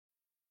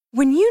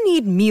When you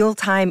need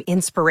mealtime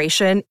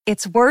inspiration,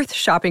 it's worth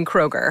shopping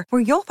Kroger,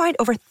 where you'll find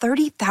over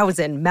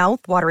 30,000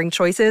 mouth-watering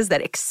choices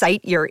that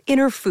excite your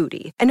inner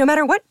foodie. And no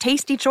matter what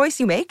tasty choice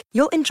you make,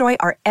 you'll enjoy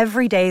our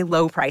everyday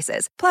low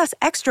prices, plus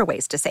extra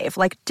ways to save,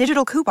 like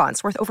digital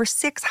coupons worth over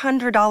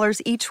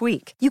 $600 each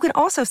week. You can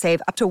also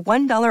save up to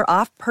 $1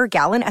 off per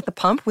gallon at the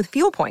pump with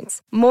fuel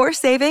points. More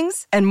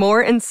savings and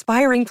more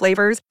inspiring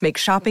flavors make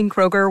shopping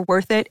Kroger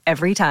worth it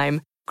every time.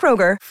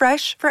 Kroger,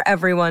 fresh for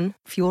everyone.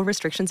 Fuel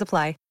restrictions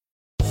apply.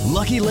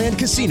 Lucky Land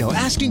Casino,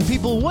 asking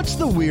people, what's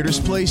the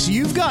weirdest place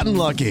you've gotten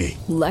lucky?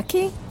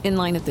 Lucky? In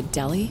line at the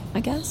deli, I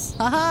guess?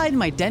 Aha, in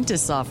my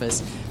dentist's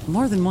office.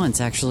 More than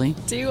once, actually.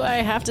 Do I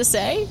have to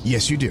say?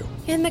 Yes, you do.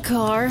 In the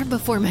car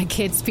before my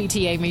kids'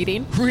 PTA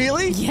meeting.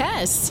 Really?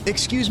 Yes.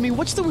 Excuse me,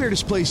 what's the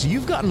weirdest place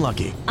you've gotten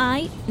lucky?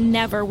 I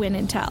never win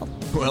and tell.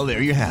 Well,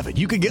 there you have it.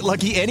 You can get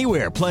lucky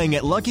anywhere, playing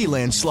at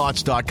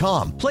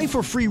LuckyLandSlots.com. Play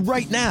for free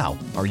right now.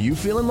 Are you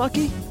feeling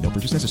lucky? No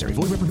purchase necessary.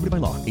 Void where prohibited by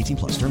law. 18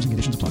 plus. Terms and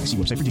conditions apply. See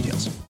website for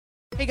details.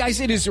 Hey guys,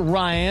 it is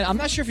Ryan. I'm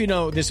not sure if you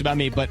know this about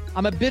me, but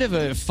I'm a bit of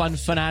a fun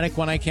fanatic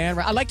when I can.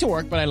 I like to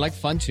work, but I like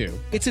fun too.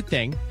 It's a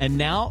thing. And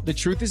now the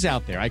truth is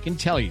out there. I can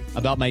tell you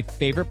about my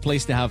favorite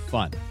place to have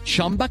fun.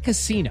 Chumba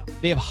Casino.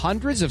 They have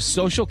hundreds of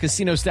social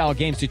casino style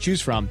games to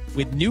choose from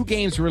with new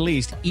games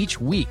released each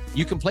week.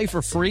 You can play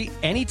for free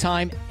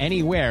anytime,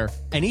 anywhere.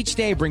 And each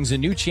day brings a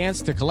new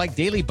chance to collect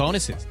daily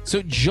bonuses.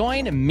 So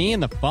join me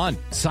in the fun.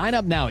 Sign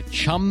up now at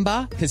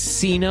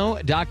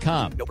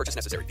ChumbaCasino.com. No purchase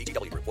necessary.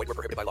 VGW Group. Void where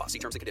prohibited by law. See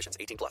terms and conditions.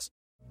 18 plus.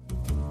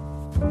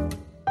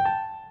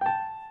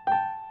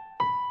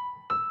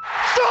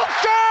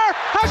 Solskjaer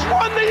has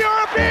won the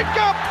European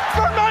Cup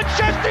for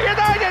Manchester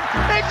United.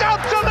 It's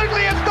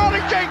absolutely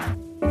astonishing.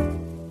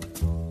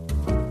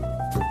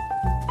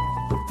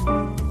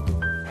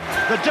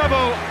 The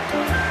double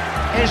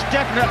is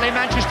definitely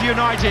Manchester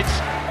United's.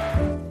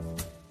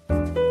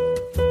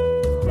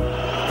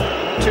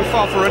 Too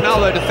far for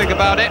Ronaldo to think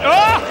about it.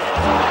 Oh!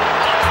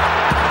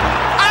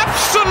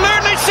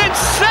 Absolutely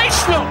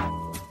sensational!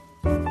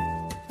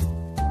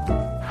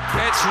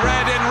 It's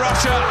red in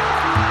Russia.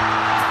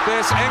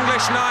 This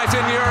English night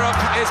in Europe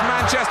is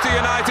Manchester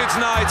United's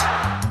night.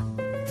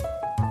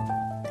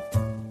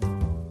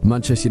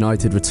 Manchester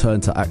United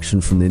returned to action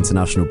from the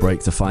international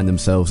break to find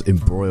themselves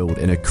embroiled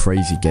in a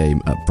crazy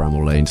game at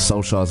Bramall Lane.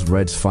 Solskjaer's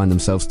Reds find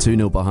themselves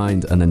 2-0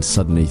 behind and then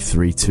suddenly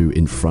 3-2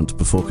 in front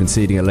before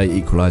conceding a late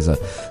equaliser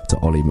to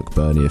Ollie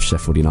McBurney of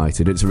Sheffield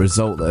United. It's a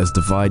result that has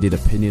divided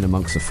opinion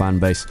amongst the fan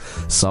base.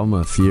 Some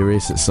are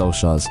furious at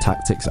Solskjaer's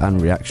tactics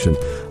and reaction.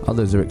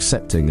 Others are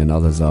accepting and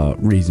others are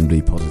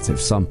reasonably positive.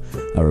 Some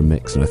are a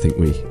mix, and I think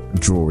we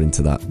draw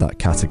into that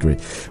category.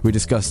 We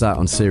discussed that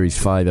on Series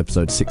 5,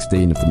 Episode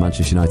 16 of the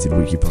Manchester United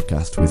Weekly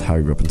Podcast with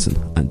Harry Robinson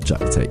and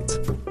Jack Tate.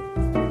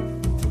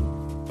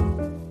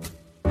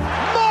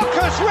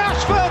 Marcus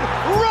Rashford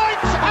right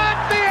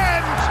at the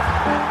end.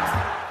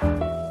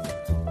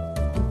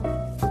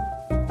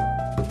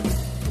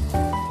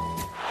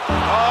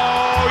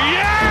 Oh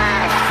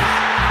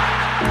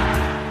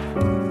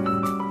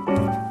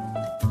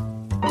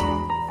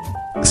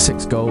yes!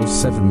 6 goals,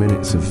 7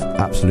 minutes of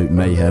absolute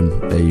mayhem.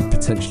 A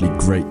potentially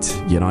great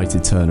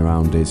United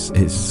turnaround is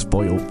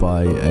spoilt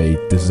by a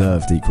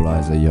deserved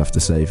equaliser, you have to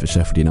say, for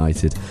Sheffield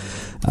United.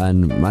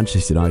 And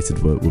Manchester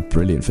United were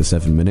brilliant for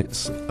 7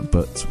 minutes,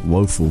 but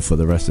woeful for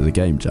the rest of the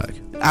game, Jack.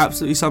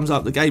 Absolutely sums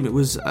up the game. It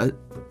was a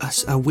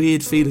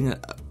weird feeling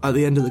at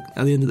the end of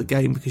the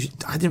game, because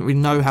I didn't really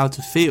know how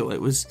to feel. I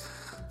was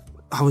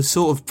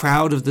sort of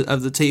proud of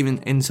the team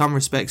in some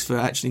respects for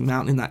actually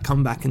mounting that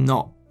comeback and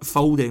not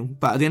folding,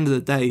 but at the end of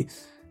the day,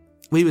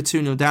 we were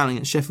 2-0 down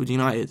against Sheffield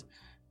United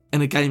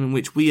in a game in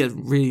which we had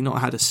really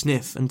not had a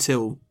sniff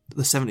until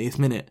the 70th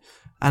minute,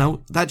 and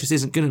that just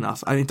isn't good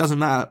enough. I mean, it doesn't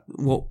matter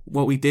what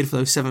we did for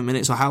those 7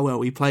 minutes or how well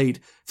we played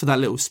for that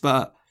little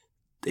spurt.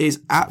 It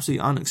is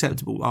absolutely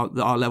unacceptable,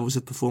 our levels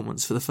of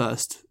performance for the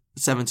first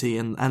 70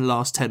 and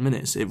last 10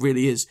 minutes. It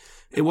really is.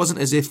 It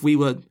wasn't as if we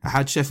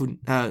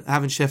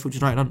having Sheffield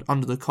United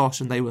under the cosh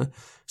and they were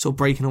sort of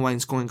breaking away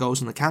and scoring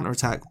goals on the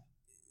counter-attack.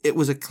 It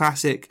was a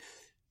classic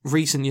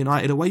recent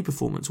United away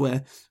performance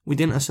where we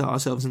didn't assert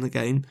ourselves in the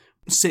game,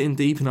 sitting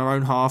deep in our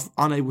own half,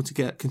 unable to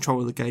get control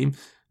of the game.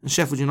 And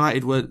Sheffield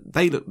United looked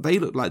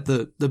like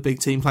the big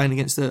team playing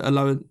against a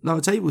lower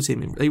table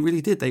team. They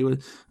really did. They were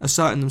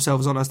asserting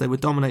themselves on us. They were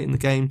dominating the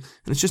game,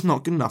 and it's just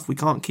not good enough. We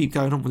can't keep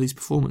going on with these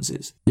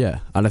performances. Yeah,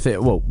 and I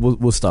think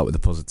we'll start with the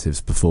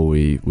positives before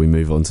we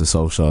move on to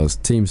Solskjaer's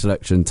team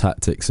selection,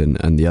 tactics,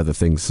 and the other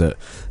things that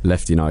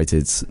left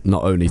United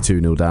not only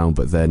 2-0 down,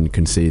 but then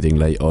conceding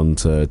late on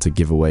to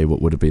give away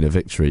what would have been a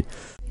victory.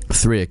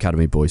 3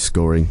 academy boys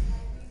scoring,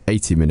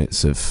 80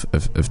 minutes of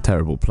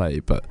terrible play,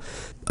 but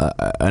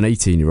an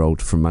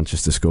 18-year-old from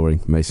Manchester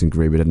scoring, Mason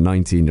Greenwood, a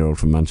 19-year-old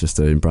from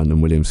Manchester in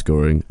Brandon Williams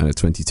scoring, and a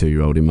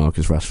 22-year-old in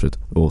Marcus Rashford,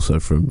 also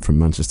from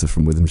Manchester,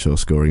 from Withenshaw,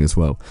 scoring as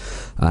well.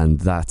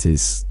 And that's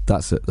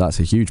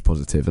a huge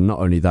positive. And not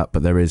only that,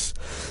 but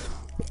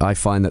I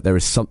find that there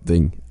is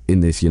something in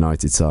this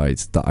United side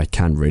that I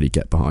can really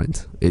get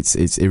behind.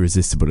 It's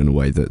irresistible in a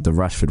way that the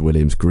Rashford,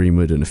 Williams,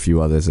 Greenwood and a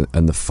few others,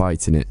 and the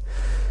fight in it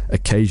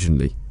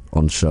occasionally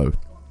on show.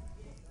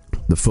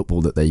 The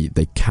football that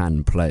they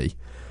can play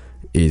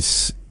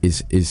is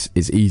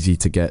easy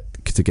to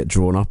get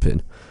drawn up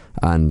in.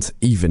 And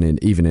even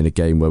in a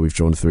game where we've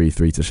drawn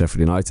 3-3 to Sheffield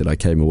United, I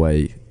came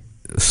away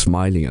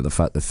smiling at the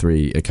fact that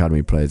 3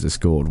 academy players had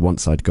scored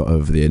once I'd got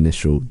over the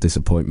initial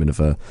disappointment of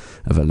a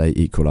late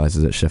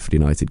equaliser that Sheffield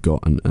United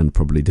got and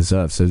probably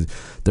deserved. So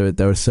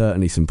there are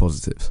certainly some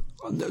positives.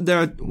 There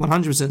are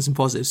 100% some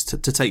positives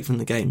to take from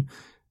the game.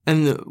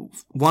 And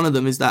one of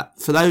them is that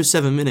for those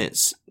 7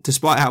 minutes,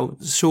 despite how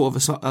short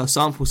of a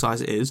sample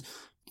size it is,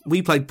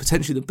 we played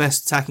potentially the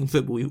best attacking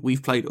football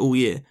we've played all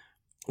year.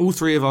 All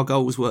 3 of our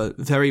goals were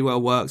very well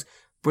worked.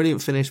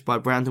 Brilliant finish by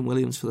Brandon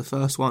Williams for the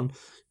first one.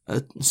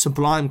 A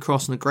sublime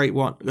cross and a great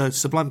one.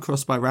 Sublime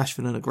cross by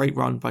Rashford and a great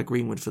run by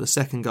Greenwood for the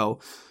second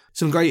goal.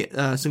 Some great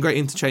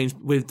interchange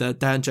with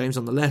Dan James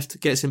on the left.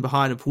 Gets in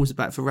behind and pulls it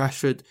back for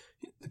Rashford.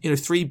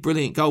 3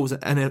 brilliant goals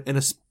and in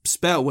a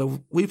spell where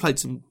we played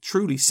some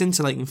truly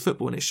scintillating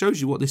football, and it shows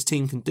you what this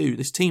team can do.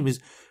 This team is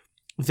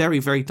very,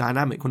 very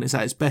dynamic when it's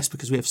at its best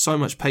because we have so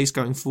much pace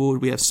going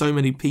forward. We have so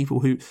many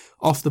people who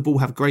off the ball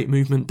have great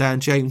movement.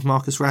 Dan James,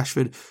 Marcus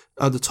Rashford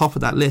are the top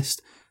of that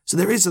list. So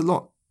there is a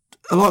lot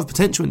of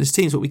potential in this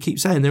team is what we keep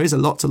saying. There is a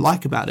lot to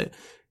like about it.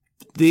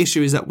 The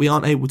issue is that we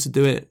aren't able to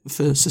do it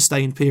for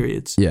sustained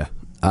periods. Yeah,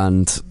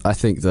 and I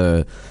think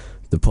the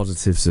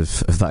positives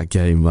of that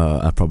game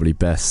are probably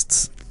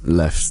best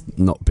left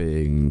not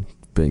being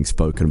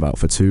spoken about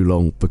for too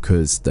long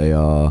because they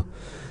are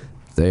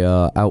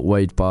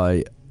outweighed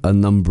by a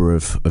number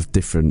of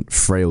different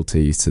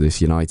frailties to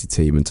this United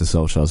team and to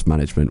Solskjaer's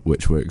management,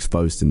 which were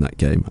exposed in that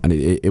game. And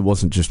it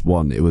wasn't just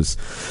one. It was,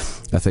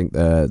 I think,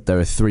 there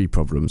are 3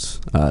 problems.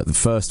 The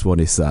first one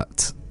is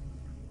that,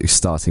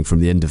 starting from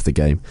the end of the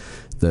game,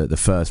 the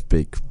first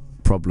big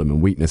problem and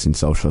weakness in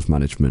Solskjaer's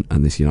management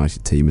and this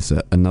United team is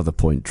another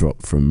point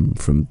drop from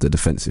the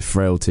defensive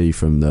frailty,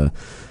 from the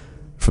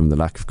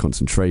lack of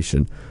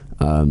concentration.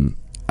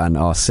 And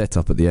our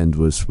setup at the end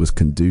was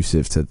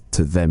conducive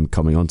to them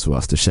coming onto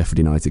us, to Sheffield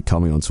United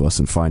coming onto us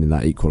and finding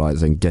that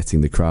equaliser and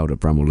getting the crowd at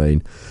Bramall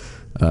Lane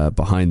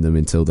behind them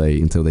until they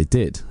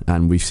did.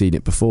 And we've seen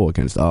it before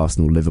against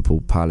Arsenal,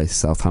 Liverpool, Palace,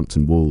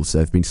 Southampton, Wolves.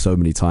 There have been so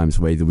many times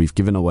where either we've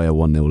given away a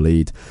 1-0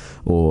 lead,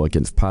 or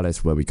against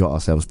Palace where we got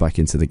ourselves back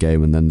into the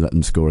game and then let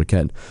them score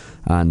again.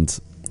 And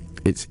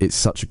it's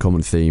such a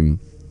common theme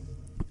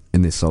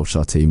in this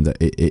Solskjaer team that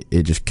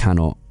it just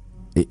cannot.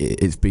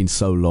 It's been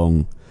so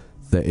long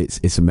that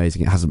it's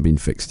amazing it hasn't been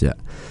fixed yet.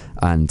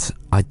 And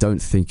I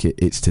don't think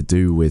it's to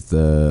do with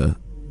the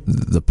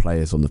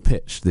players on the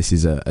pitch. This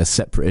is a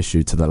separate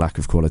issue to the lack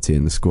of quality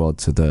in the squad,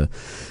 to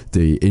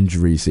the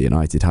injuries that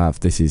United have.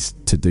 This is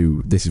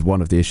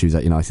one of the issues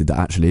at United that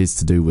actually is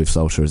to do with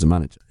Solskjaer as a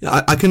manager.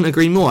 Yeah, I couldn't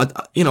agree more.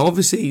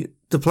 Obviously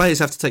the players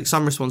have to take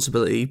some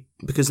responsibility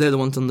because they're the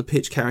ones on the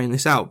pitch carrying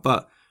this out,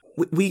 but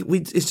we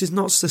it's just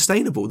not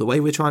sustainable the way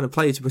we're trying to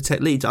play to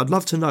protect leads. I'd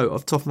love to know,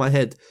 off the top of my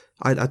head,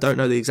 I don't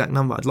know the exact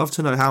number, I'd love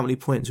to know how many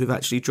points we've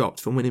actually dropped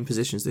from winning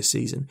positions this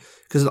season,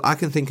 because I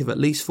can think of at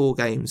least 4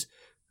 games,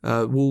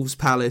 Wolves,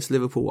 Palace,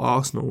 Liverpool,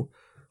 Arsenal,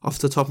 off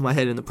the top of my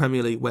head in the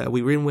Premier League, where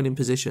we were in winning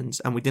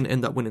positions and we didn't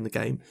end up winning the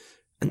game,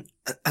 and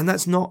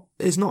it's not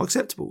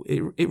acceptable.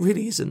 It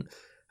really isn't.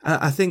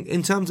 I think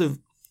in terms of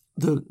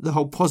the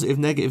whole positive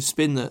negative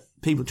spin that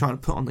people are trying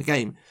to put on the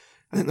game,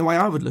 I think the way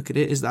I would look at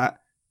it is that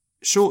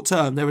short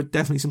term, there were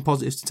definitely some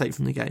positives to take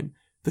from the game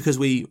because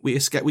we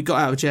escaped, we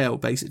got out of jail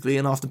basically,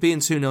 and after being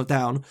 2-0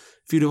 down,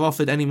 if you'd have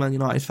offered any Man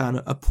United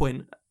fan a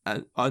point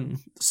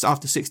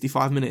after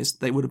 65 minutes,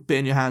 they would have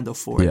bitten your hand off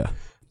for it. Yeah.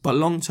 But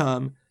long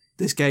term,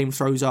 this game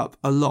throws up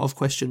a lot of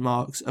question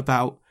marks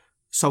about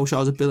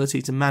Solskjaer's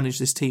ability to manage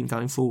this team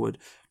going forward.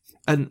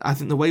 And I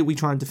think the way we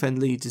try and defend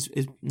Leeds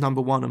is number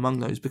one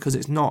among those, because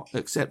it's not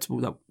acceptable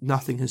that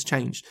nothing has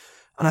changed.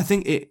 And I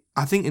think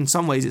in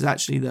some ways it's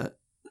actually that,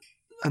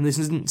 and this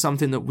isn't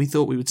something that we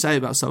thought we would say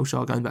about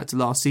Solskjaer going back to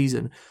last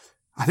season.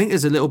 I think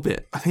there's a little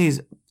bit. I think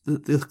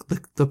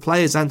the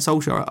players and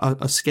Solskjaer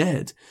are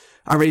scared.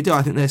 I really do.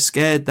 I think they're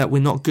scared that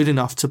we're not good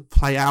enough to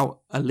play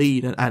out a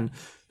lead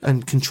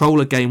and control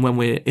a game when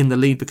we're in the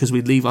lead, because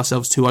we leave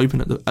ourselves too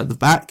open at the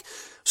back.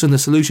 So the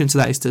solution to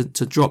that is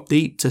to drop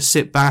deep, to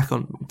sit back,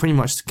 on pretty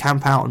much to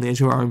camp out on the edge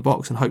of our own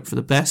box and hope for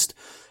the best.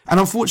 And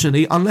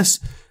unfortunately, unless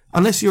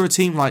you're a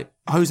team like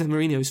Jose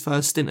Mourinho's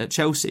first stint at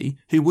Chelsea,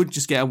 who would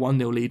just get a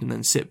 1-0 lead and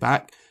then sit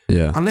back,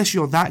 unless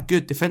you're that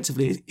good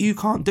defensively, you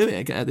can't do it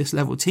again at this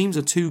level. Teams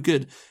are too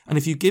good. And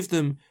if you give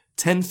them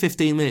 10,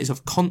 15 minutes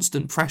of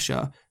constant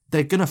pressure,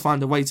 they're going to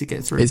find a way to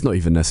get through. It's not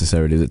even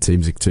necessarily that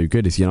teams are too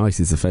good. It's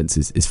United's defence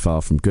is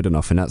far from good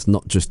enough, and that's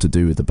not just to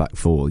do with the back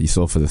four. You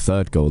saw for the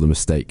third goal, the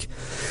mistake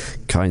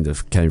kind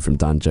of came from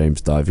Dan James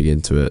diving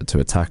into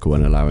a tackle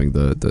and allowing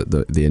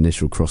the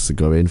initial cross to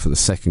go in. For the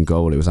second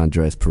goal, it was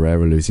Andreas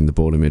Pereira losing the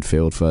ball in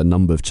midfield. For a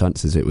number of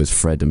chances, it was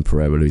Fred and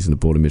Pereira losing the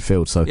ball in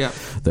midfield. So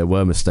there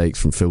were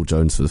mistakes from Phil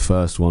Jones for the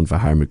first one, for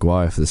Harry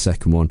Maguire for the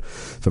second one,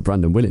 for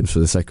Brandon Williams for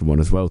the second one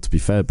as well, to be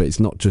fair. But it's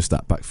not just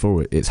that back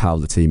four, it's how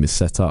the team is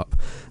set up.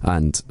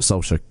 And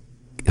Solskjaer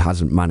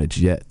hasn't managed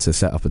yet to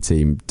set up a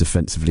team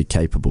defensively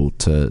capable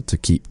to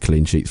keep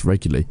clean sheets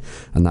regularly,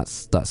 and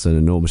that's an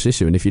enormous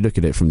issue. And if you look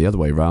at it from the other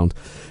way around,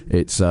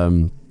 it's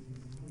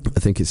I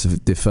think it's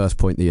the first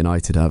point that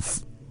United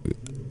have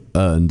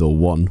earned or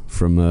won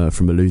from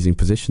a losing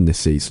position this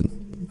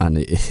season,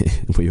 and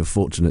we were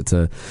fortunate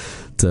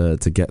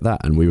to get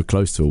that, and we were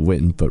close to a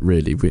win, but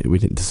really we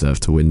didn't deserve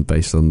to win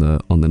based on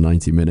the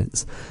 90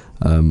 minutes,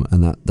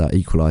 and that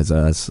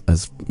equaliser,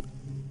 as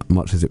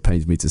much as it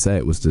pains me to say,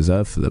 it was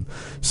deserved for them.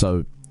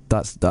 So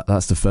that's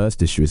the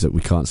first issue, is that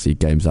we can't see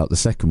games out. The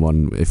second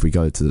one, if we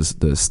go to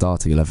the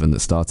starting 11 that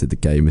started the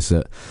game, is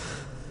that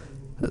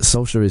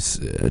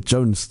Solskjaer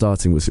Jones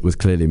starting was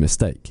clearly a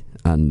mistake,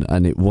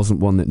 and it wasn't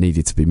one that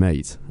needed to be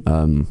made.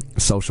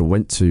 Solskjaer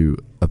went to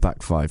a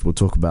back five. We'll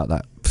talk about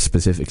that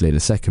specifically in a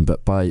second,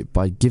 but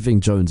by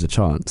giving Jones a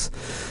chance,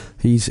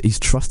 he's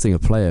trusting a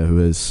player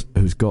who's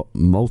got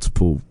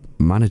multiple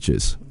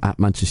managers at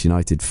Manchester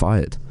United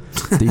fired.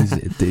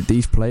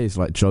 These players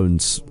like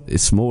Jones,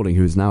 Smalling,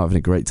 who is now having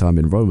a great time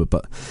in Roma,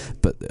 but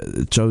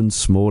Jones,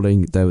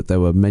 Smalling, there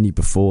were many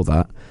before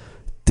that.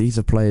 These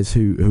are players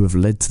who have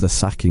led to the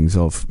sackings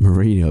of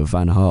Mourinho,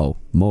 Van Gaal,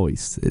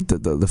 Moyes.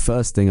 The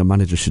first thing a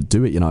manager should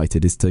do at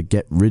United is to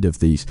get rid of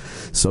these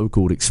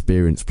so-called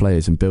experienced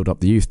players and build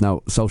up the youth.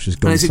 Now, Solskjaer's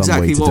gone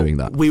some way to doing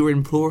that. We were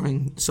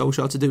imploring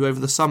Solskjaer to do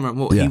over the summer, and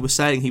what he was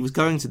saying he was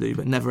going to do,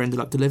 but never ended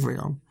up delivering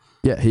on.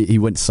 Yeah, he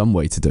went some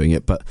way to doing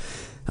it, but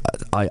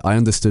I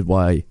understood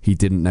why he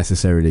didn't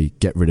necessarily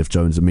get rid of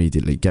Jones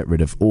immediately, get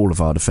rid of all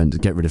of our defenders,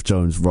 get rid of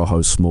Jones,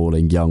 Rojo,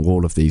 Smalling, Young,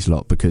 all of these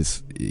lot,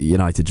 because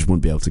United just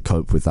wouldn't be able to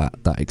cope with that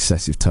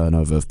excessive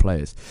turnover of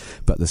players.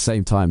 But at the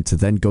same time, to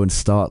then go and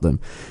start them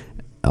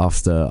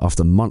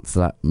after months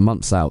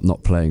out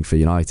not playing for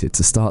United,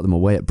 to start them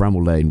away at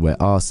Bramall Lane,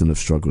 where Arsenal have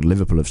struggled,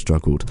 Liverpool have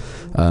struggled,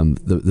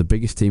 the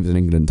biggest teams in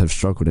England have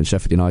struggled, and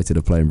Sheffield United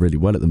are playing really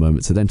well at the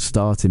moment. To then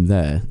start him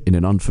there in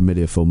an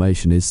unfamiliar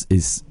formation is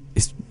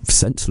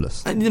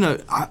senseless. And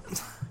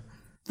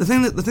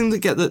the thing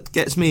that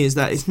gets me is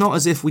that it's not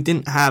as if we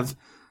didn't have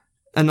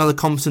another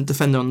competent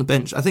defender on the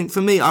bench. I think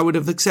for me, I would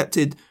have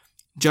accepted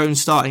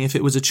Jones starting if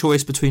it was a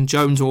choice between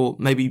Jones or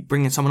maybe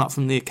bringing someone up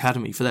from the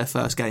academy for their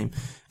first game,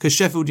 because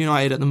Sheffield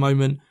United at the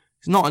moment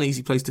is not an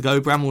easy place to go.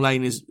 Bramall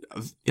Lane is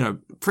a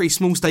pretty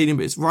small stadium,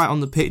 but it's right on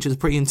the pitch. It's a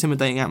pretty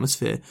intimidating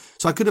atmosphere,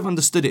 so I could have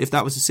understood it if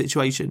that was the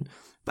situation.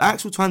 But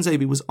Axel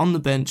Tuanzebe was on the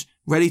bench,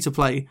 ready to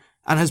play,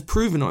 and has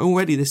proven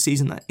already this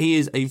season that he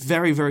is a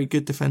very, very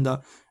good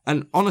defender,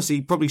 and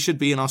honestly probably should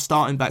be in our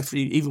starting back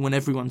three even when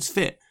everyone's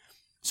fit.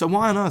 So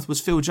why on earth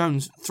was Phil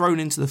Jones thrown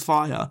into the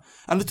fire?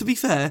 And to be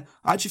fair,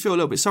 I actually feel a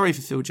little bit sorry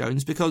for Phil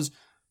Jones, because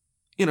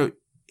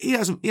he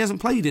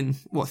hasn't played in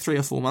 3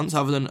 or 4 months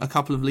other than a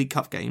couple of League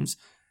Cup games,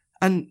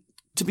 and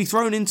to be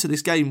thrown into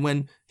this game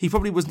when he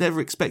probably was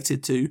never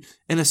expected to,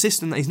 in a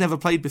system that he's never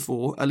played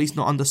before, at least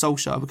not under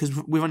Solskjaer, because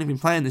we've only been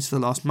playing this for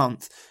the last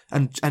month,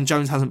 and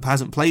Jones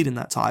hasn't played in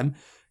that time.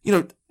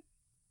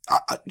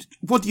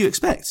 What do you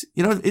expect?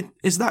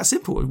 It's that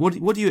simple.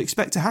 What do you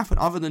expect to happen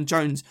other than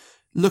Jones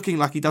looking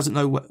like he doesn't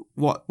know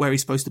where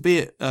he's supposed to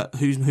be at,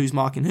 who's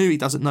marking who? He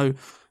doesn't know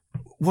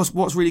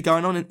what's really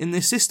going on in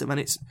this system, and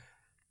it's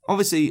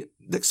obviously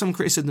that some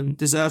criticism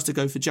deserves to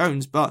go for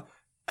Jones, but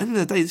at the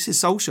end of the day, this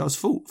is Solskjaer's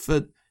fault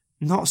for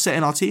not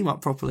setting our team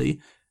up properly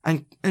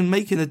and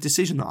making a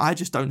decision that I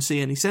just don't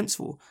see any sense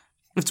for.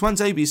 If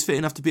Tuanzebe is fit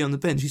enough to be on the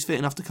bench, he's fit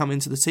enough to come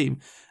into the team.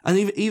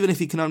 And even if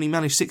he can only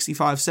manage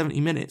 65,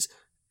 70 minutes,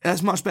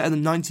 that's much better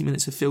than 90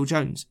 minutes of Phil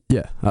Jones.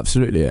 Yeah,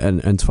 absolutely.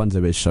 And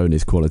Tuanzebe has shown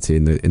his quality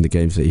in the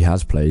games that he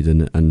has played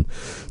and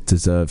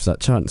deserves that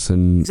chance.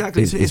 And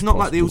exactly. It's not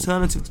like the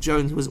alternative to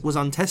Jones was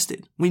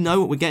untested. We know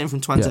what we're getting from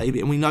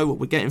Tuanzebe, and we know what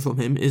we're getting from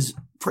him is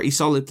pretty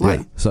solid play.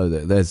 Yeah. So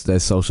there's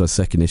Solskjaer's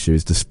second issue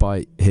is,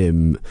 despite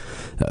him,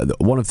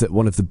 one of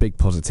the big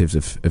positives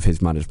of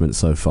his management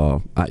so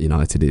far at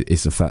United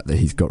is the fact that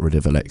he's got rid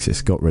of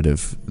Alexis, got rid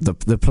of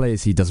the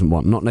players he doesn't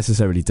want. Not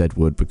necessarily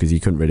deadwood, because you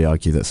couldn't really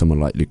argue that someone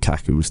like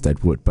Lukaku was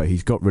deadwood, but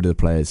he's got rid of the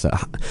players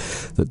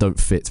that don't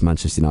fit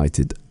Manchester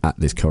United at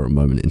this current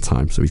moment in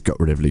time. So he's got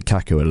rid of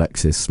Lukaku,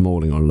 Alexis,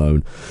 Smalling on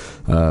loan,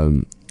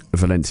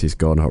 Valencia's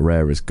gone,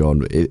 Herrera's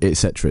gone,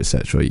 etc.,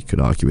 etc. You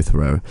could argue with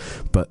Herrera,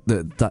 but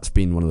that's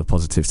been one of the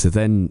positives.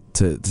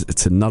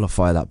 To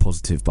nullify that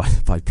positive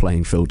by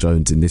playing Phil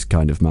Jones in this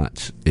kind of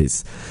match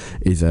is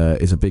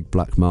a big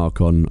black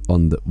mark on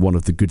one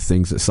of the good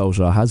things that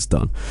Solskjaer has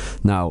done.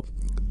 Now,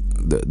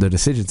 the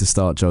decision to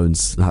start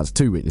Jones has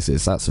two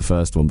weaknesses. That's the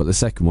first one, but the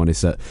second one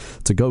is that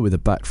to go with a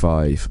back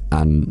five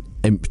and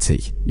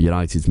empty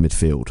United's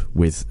midfield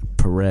with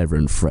Pereira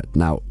and Fred.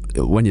 Now,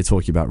 when you're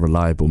talking about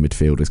reliable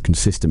midfielders,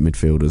 consistent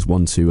midfielders,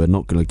 ones who are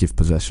not going to give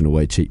possession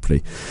away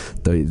cheaply,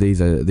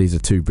 these are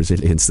two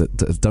Brazilians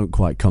that don't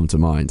quite come to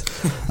mind,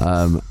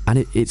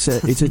 and it's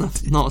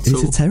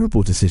a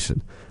terrible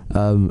decision.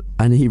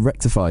 And he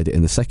rectified it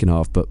in the second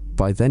half, but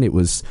by then it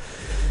was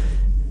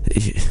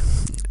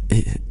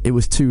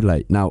too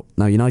late. Now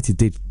United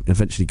did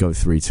eventually go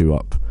 3-2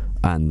 up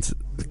and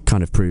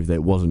kind of prove that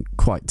it wasn't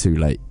quite too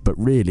late, but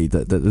really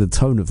the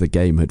tone of the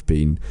game had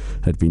been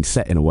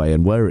set in a way,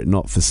 and were it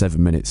not for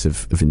 7 minutes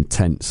of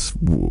intense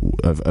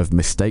of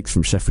mistakes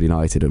from Sheffield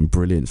United and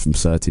brilliance from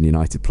certain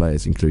United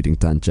players, including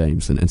Dan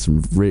James, and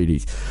some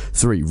three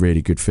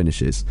really good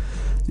finishes,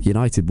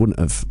 United wouldn't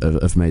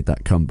have made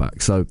that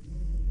comeback. So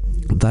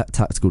that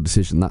tactical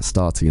decision, that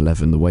starting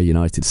 11, the way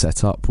United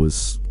set up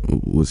was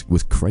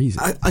crazy.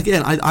 I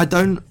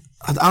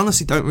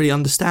honestly don't really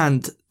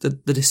understand the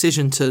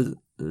decision to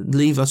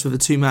leave us with a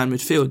two-man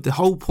midfield. The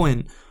whole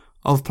point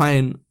of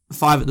playing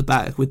five at the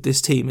back with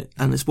this team,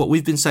 and it's what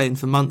we've been saying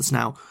for months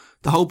now,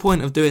 the whole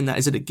point of doing that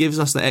is that it gives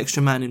us the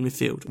extra man in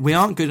midfield. We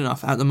aren't good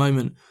enough at the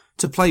moment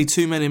to play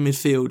two men in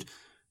midfield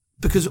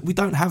because we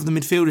don't have the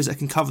midfielders that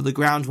can cover the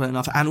ground well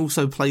enough and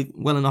also play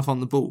well enough on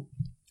the ball.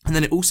 And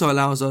then it also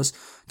allows us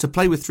to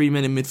play with three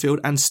men in midfield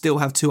and still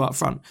have two up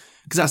front.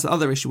 Because that's the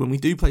other issue. When we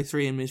do play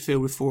three in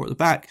midfield with four at the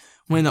back,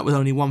 we end up with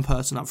only one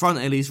person up front.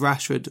 It leaves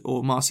Rashford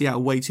or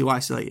Martial way too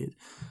isolated.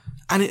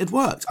 And it had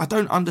worked. I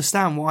don't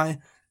understand why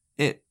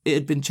it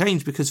had been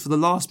changed, because for the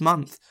last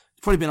month,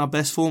 it's probably been our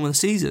best form of the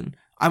season.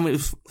 And it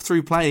was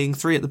through playing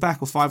three at the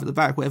back or five at the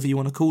back, whatever you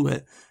want to call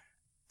it.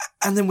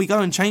 And then we go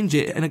and change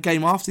it in a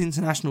game after the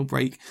international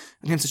break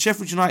against a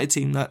Sheffield United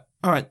team that,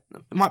 all right,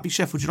 it might be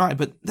Sheffield United,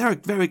 but they're a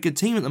very good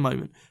team at the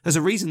moment. There's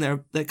a reason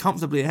they're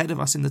comfortably ahead of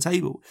us in the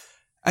table.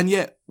 And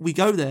yet we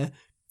go there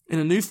in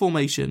a new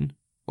formation,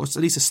 or at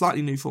least a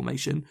slightly new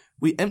formation.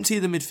 We empty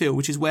the midfield,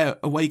 which is where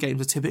away games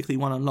are typically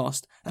won and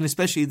lost. And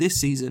especially this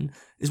season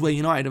is where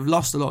United have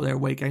lost a lot of their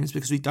away games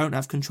because we don't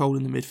have control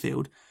in the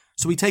midfield.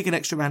 So we take an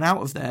extra man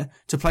out of there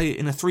to play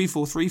in a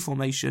 3-4-3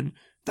 formation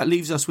that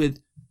leaves us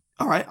with,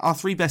 all right, our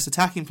three best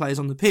attacking players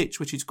on the pitch,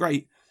 which is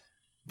great.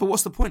 But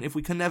what's the point if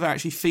we can never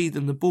actually feed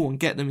them the ball and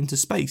get them into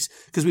space?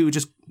 Because we were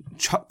just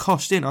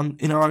coshed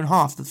in our own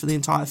half for the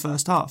entire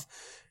first half.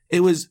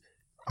 It was,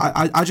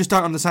 I just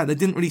don't understand. There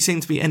didn't really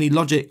seem to be any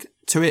logic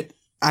to it.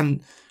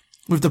 And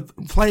with the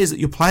players that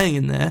you're playing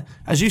in there,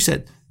 as you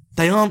said,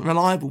 they aren't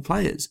reliable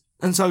players.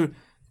 And so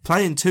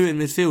playing two in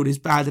midfield is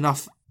bad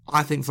enough,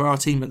 I think, for our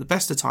team at the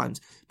best of times.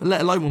 But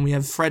let alone when we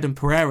have Fred and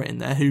Pereira in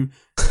there, who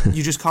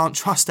you just can't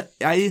trust to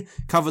A,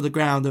 cover the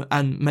ground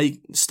and make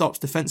stops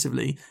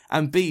defensively,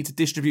 and B, to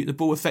distribute the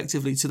ball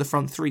effectively to the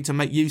front three to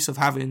make use of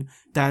having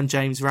Dan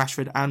James,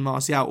 Rashford and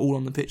Martial all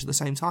on the pitch at the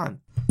same time.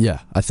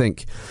 Yeah, I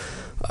think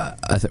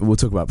we'll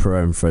talk about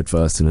Pereira and Fred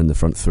first and then the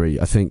front three.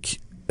 I think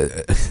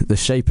the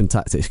shape and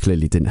tactics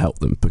clearly didn't help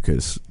them,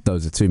 because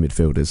those are two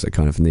midfielders that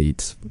kind of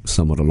need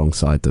someone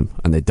alongside them,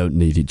 and they don't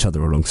need each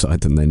other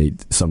alongside them, they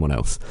need someone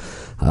else.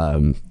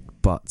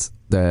 But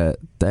their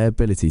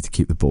ability to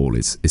keep the ball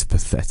is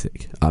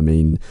pathetic. I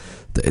mean,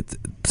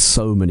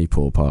 so many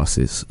poor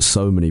passes,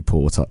 so many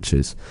poor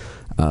touches,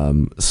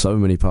 so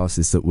many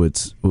passes that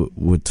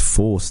would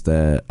force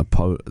their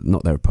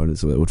not their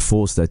opponents, but would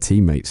force their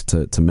teammates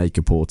to make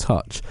a poor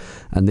touch.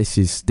 And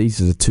these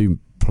are the two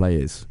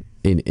players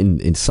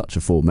in such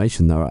a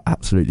formation that are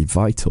absolutely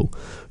vital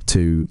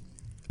to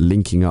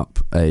linking up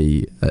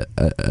a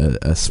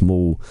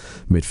small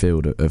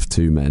midfield of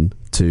two men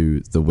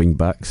to the wing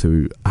backs,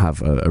 who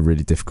have a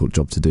really difficult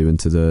job to do, and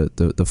to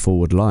the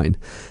forward line,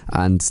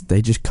 and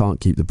they just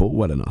can't keep the ball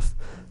well enough.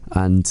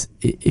 And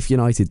if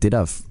United did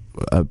have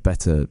a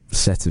better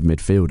set of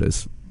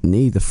midfielders,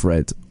 neither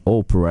Fred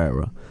or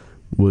Pereira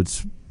would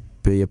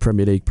be a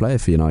Premier League player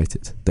for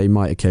United. They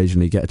might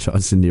occasionally get a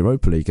chance in the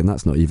Europa League, and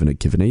that's not even a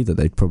given either.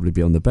 They'd probably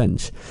be on the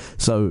bench.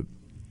 So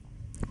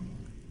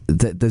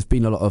there's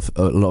been a lot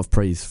of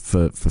praise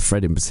for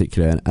Fred in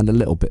particular, and a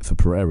little bit for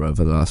Pereira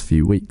over the last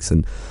few weeks.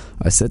 And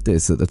I said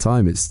this at the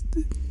time: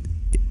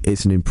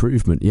 it's an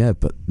improvement, yeah,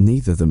 but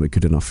neither of them are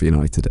good enough for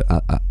United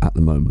at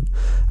the moment.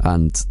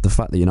 And the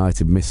fact that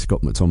United miss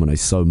Scott McTominay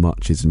so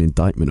much is an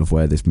indictment of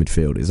where this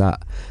midfield is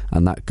at,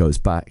 and that goes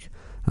back,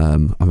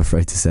 I'm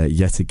afraid to say it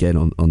yet again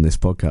on this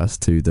podcast,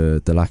 to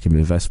the lack of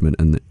investment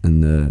and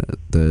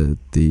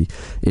the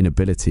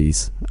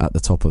inabilities at the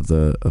top of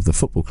the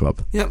football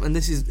club. Yep, and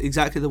this is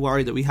exactly the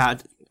worry that we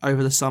had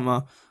over the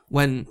summer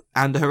when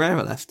Ander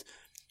Herrera left.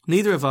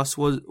 Neither of us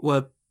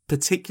were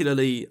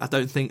particularly, I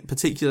don't think,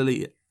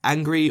 particularly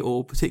angry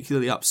or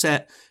particularly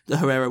upset that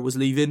Herrera was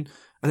leaving.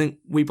 I think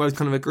we both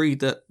kind of agreed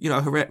that, you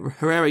know,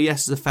 Herrera,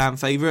 yes, is a fan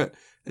favourite,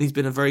 and he's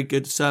been a very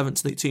good servant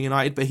to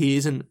United, but he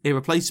isn't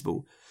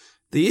irreplaceable.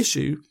 The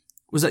issue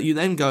was that you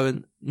then go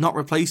and not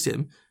replace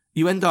him.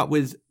 You end up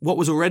with what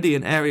was already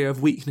an area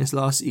of weakness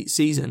last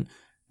season,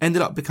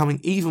 ended up becoming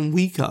even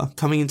weaker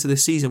coming into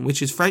this season,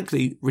 which is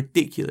frankly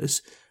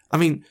ridiculous. I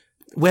mean,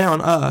 where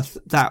on earth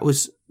that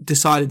was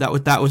decided that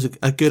was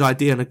a good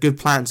idea and a good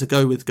plan to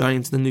go with going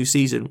into the new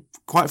season,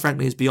 quite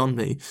frankly, is beyond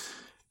me.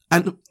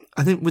 And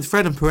I think with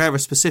Fred and Pereira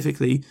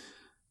specifically,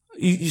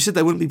 you said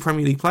they wouldn't be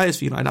Premier League players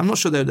for United. I'm not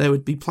sure that they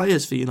would be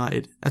players for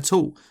United at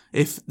all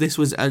if this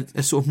was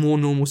a sort of more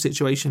normal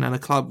situation and a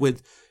club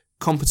with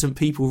competent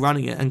people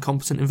running it and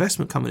competent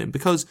investment coming in,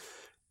 because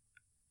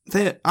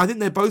I think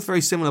they're both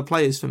very similar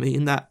players for me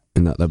in that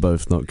they're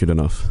both not good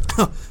enough.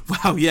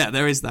 Wow, yeah,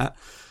 there is that.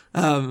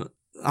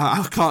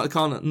 I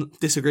can't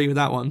disagree with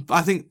that one. But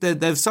I think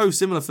they're so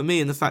similar for me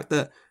in the fact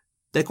that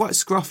they're quite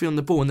scruffy on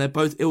the ball and they're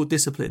both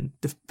ill-disciplined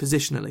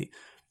positionally.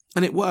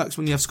 And it works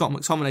when you have Scott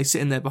McTominay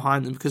sitting there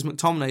behind them, because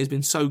McTominay has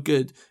been so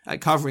good at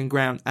covering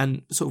ground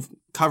and sort of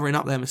covering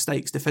up their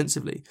mistakes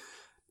defensively.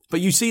 But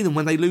you see them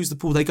when they lose the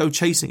ball, they go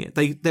chasing it.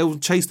 They'll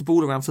chase the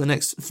ball around for the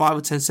next 5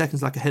 or 10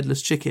 seconds like a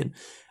headless chicken.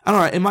 And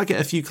all right, it might get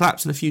a few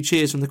claps and a few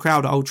cheers from the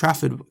crowd at Old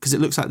Trafford because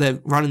it looks like they're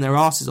running their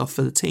asses off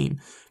for the team.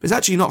 But it's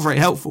actually not very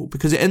helpful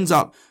because it ends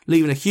up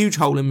leaving a huge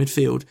hole in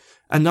midfield.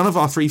 And none of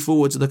our three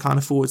forwards are the kind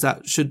of forwards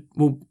that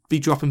will be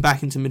dropping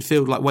back into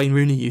midfield like Wayne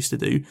Rooney used to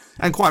do.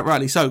 And quite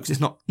rightly so, because it's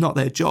not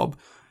their job.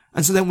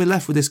 And so then we're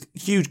left with this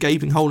huge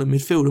gaping hole in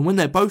midfield. And when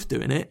they're both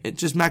doing it, it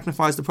just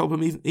magnifies the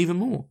problem even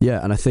more.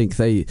 Yeah, and I think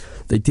they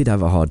did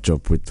have a hard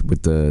job with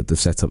the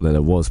setup that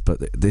there was. But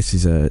this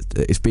is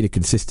it's been a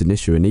consistent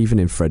issue. And even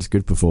in Fred's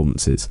good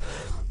performances,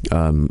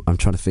 I'm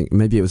trying to think,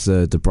 maybe it was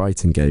the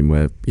Brighton game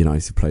where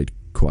United played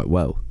quite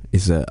well.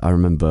 I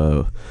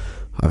remember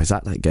I was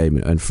at that game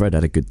and Fred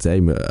had a good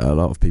game. A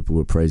lot of people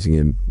were praising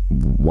him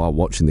while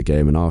watching the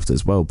game and after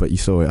as well. But you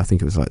saw it, I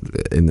think it was like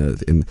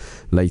in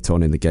late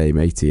on in the game,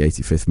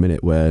 85th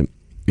minute, where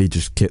he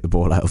just kicked the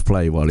ball out of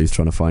play while he was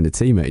trying to find a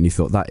teammate. And you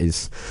thought, that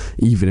is,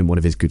 even in one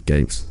of his good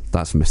games,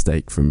 that's a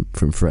mistake from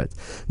Fred.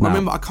 Now,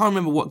 I can't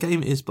remember what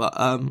game it is, but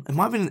it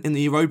might have been in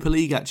the Europa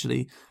League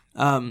actually.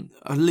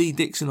 Lee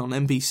Dixon on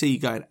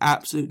NBC going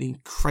absolutely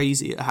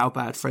crazy at how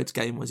bad Fred's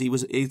game was.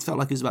 He felt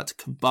like he was about to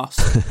combust.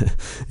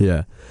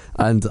 Yeah,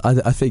 and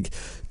I think,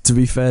 to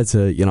be fair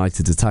to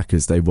United's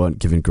attackers, they weren't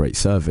giving great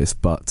service,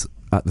 but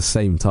at the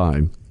same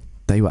time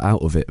they were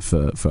out of it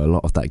for a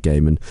lot of that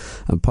game, and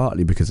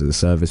partly because of the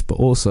service, but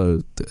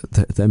also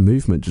their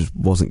movement just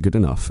wasn't good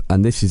enough.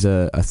 And this is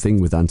a thing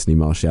with Anthony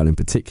Martial in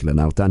particular.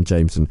 Now, Dan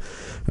James and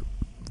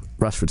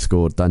Rashford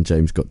scored. Dan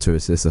James got 2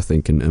 assists, I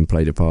think, and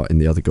played a part in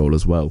the other goal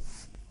as well.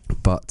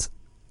 But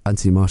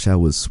Anthony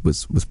Martial was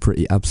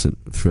pretty absent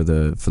for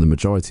the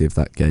majority of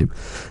that game,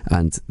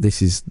 and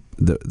this is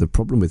the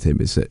problem with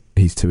him, is that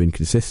he's too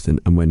inconsistent.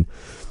 And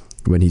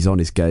when he's on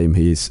his game,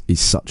 he's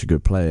such a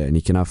good player, and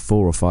he can have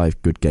 4 or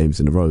 5 good games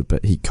in a row,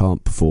 but he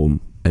can't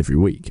perform every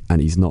week, and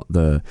he's not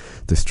the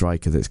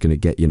striker that's going to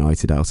get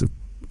United out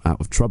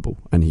of trouble.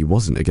 And he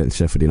wasn't against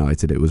Sheffield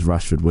United. It was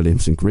Rashford,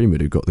 Williams and Greenwood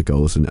who got the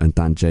goals, and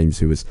Dan James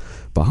who was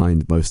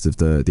behind most of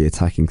the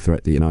attacking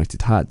threat that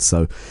United had.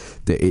 So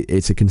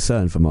it's a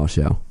concern for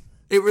Martial.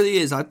 It really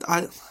is.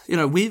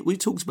 We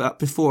talked about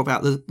before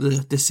about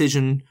the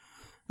decision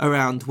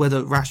around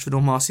whether Rashford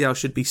or Martial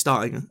should be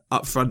starting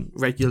up front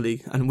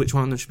regularly and which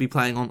one of them should be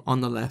playing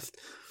on the left.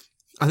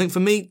 I think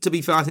for me, to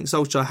be fair, I think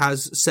Solskjaer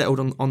has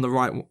settled on the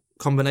right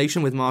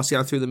combination with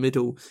Martial through the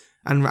middle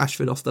and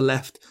Rashford off the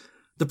left.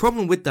 The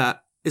problem with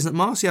that is that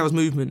Martial's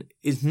movement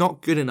is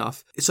not good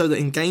enough, so that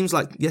in games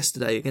like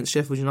yesterday against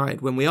Sheffield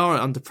United, when we are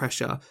under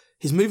pressure,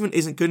 his movement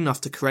isn't good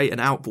enough to create an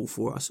outball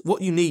for us.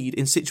 What you need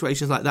in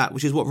situations like that,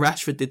 which is what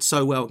Rashford did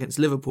so well against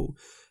Liverpool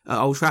at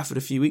Old Trafford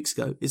a few weeks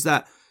ago, is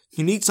that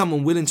you need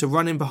someone willing to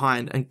run in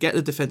behind and get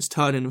the defence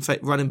turning and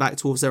running back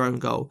towards their own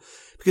goal.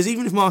 Because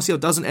even if Martial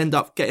doesn't end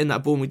up getting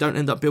that ball and we don't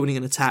end up building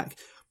an attack,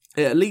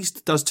 it at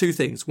least does 2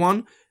 things.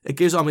 One, it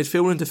gives our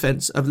midfield and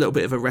defence a little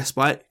bit of a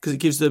respite, because it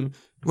gives them,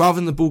 rather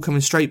than the ball coming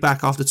straight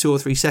back after 2 or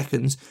 3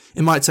 seconds,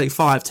 it might take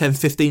 5, 10,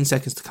 15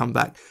 seconds to come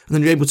back, and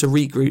then you're able to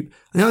regroup.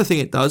 And the other thing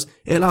it does,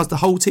 it allows the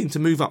whole team to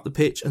move up the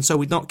pitch, and so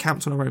we're not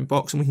camped on our own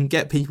box, and we can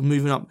get people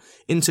moving up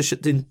into,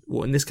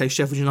 in this case,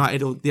 Sheffield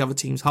United or the other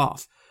team's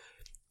half.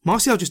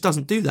 Martial just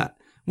doesn't do that.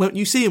 When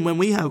you see him when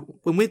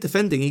we're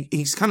defending,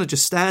 he's kind of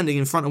just standing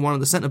in front of one of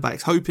the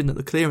centre-backs, hoping that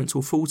the clearance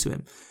will fall to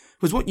him.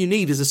 Because what you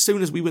need is, as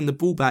soon as we win the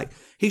ball back,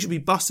 he should be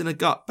busting a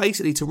gut,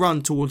 basically to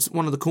run towards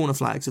one of the corner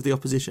flags of the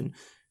opposition.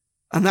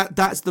 And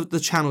that's the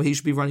channel he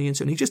should be running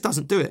into, and he just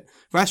doesn't do it.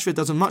 Rashford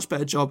does a much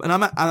better job, and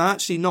I'm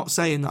actually not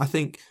saying that I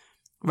think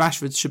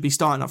Rashford should be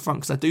starting up front,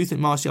 because I do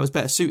think Martial is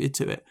better suited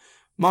to it.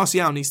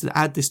 Martial needs to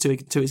add this to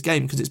his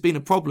game, because it's been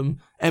a problem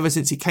ever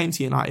since he came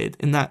to United,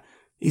 in that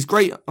he's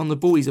great on the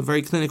ball, he's a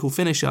very clinical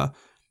finisher,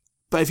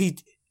 but if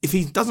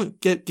he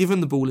doesn't get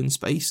given the ball in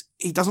space,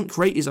 he doesn't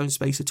create his own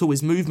space at all.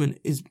 His movement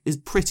is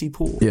pretty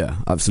poor. Yeah,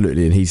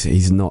 absolutely. And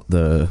he's not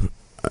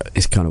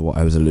it's kind of what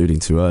I was alluding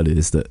to earlier,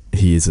 is that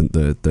he isn't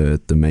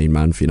the main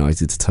man for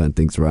United to turn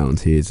things around.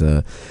 He's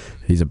a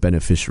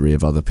beneficiary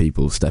of other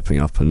people stepping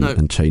up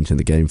and changing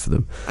the game for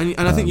them. And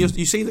I think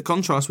you see the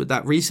contrast with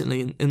that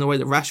recently in the way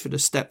that Rashford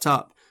has stepped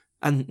up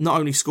and not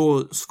only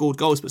scored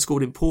goals, but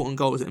scored important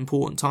goals at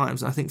important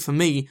times. And I think for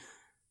me,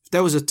 if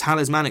there was a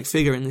talismanic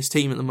figure in this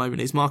team at the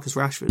moment, it's Marcus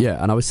Rashford.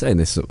 Yeah, and I was saying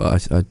this, I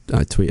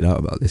tweeted out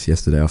about this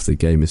yesterday after the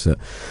game, is that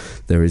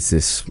there is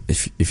this,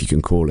 if you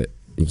can call it,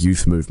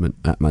 youth movement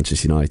at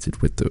Manchester United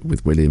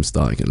with Williams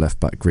starting at left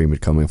back,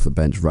 Greenwood coming off the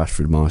bench,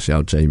 Rashford,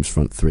 Martial, James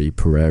front three,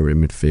 Pereira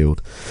in midfield,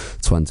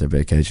 Twente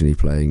occasionally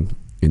playing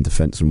in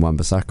defence, and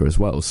Wan-Bissaka as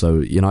well.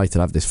 So United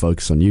have this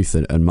focus on youth,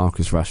 and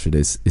Marcus Rashford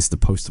is the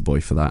poster boy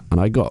for that. And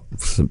I got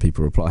some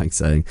people replying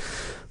saying,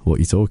 what are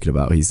you talking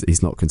about?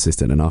 He's not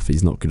consistent enough,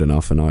 he's not good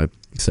enough. And I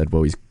said,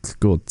 well, he's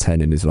scored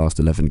 10 in his last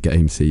 11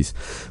 games, he's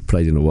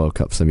played in a World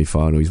Cup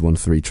semi-final, he's won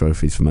 3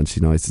 trophies for Manchester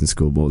United and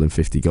scored more than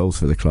 50 goals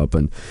for the club,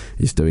 and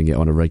he's doing it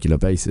on a regular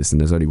basis. And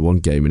there's only one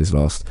game in his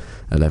last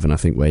 11, I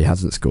think, where he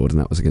hasn't scored, and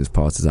that was against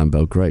Partizan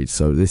Belgrade.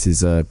 So this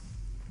is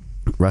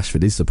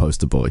Rashford is the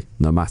poster boy,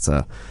 no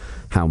matter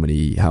how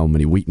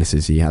many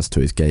weaknesses he has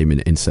to his game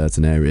in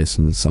certain areas,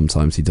 and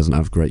sometimes he doesn't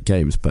have great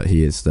games, but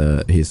he is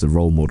the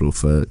role model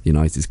for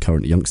United's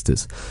current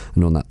youngsters.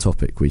 And on that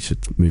topic, we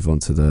should move on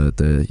to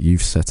the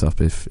youth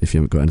setup if you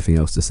haven't got anything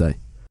else to say.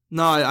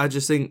 No, I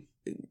just think,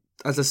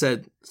 as I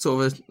said,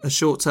 sort of a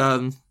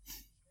short-term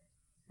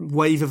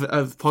wave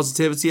of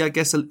positivity, I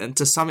guess, and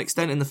to some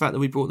extent in the fact that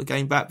we brought the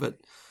game back, but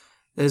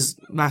there's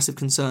massive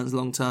concerns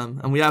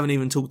long-term, and we haven't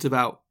even talked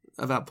about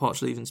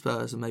Poch leaving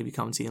Spurs and maybe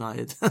coming to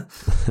United.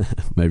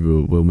 Maybe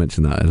we'll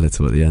mention that a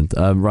little at the end.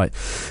 Right,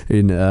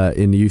 in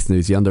the youth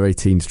news, the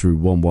under-18s drew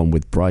 1-1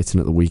 with Brighton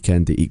at the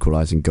weekend, the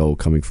equalising goal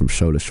coming from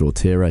Shola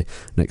Shortire.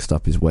 Next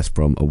up is West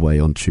Brom away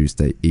on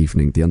Tuesday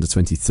evening. The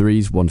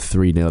under-23s won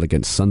 3-0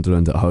 against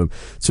Sunderland at home,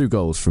 2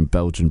 goals from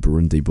Belgian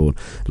Burundi-born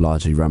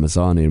Largi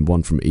Ramazani and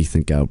 1 from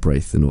Ethan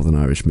Galbraith, the Northern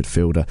Irish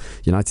midfielder.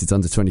 United's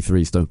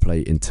under-23s don't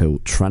play until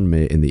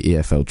Tranmere in the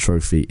EFL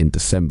Trophy in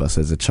December,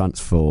 so there's a chance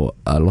for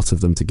a lot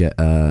of them to get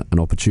an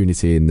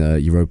opportunity in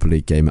the Europa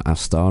League game at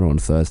Astana on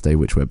Thursday,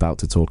 which we're about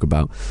to talk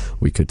about.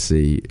 We could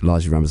see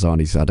Largi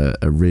Ramazani's had a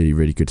really,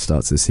 really good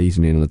start to the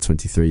season in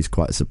under-23s,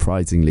 quite a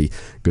surprisingly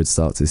good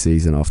start to the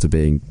season after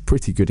being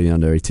pretty good in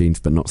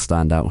under-18s but not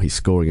stand out. He's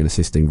scoring and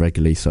assisting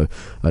regularly, so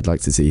I'd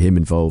like to see him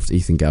involved.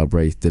 Ethan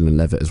Galbraith, Dylan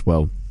Levitt as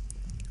well.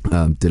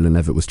 Dylan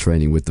Levitt was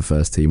training with the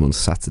first team on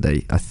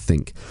Saturday, I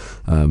think,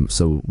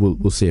 so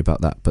we'll see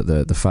about that. But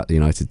the fact that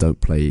United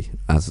don't play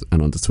as an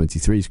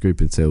under-23s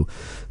group until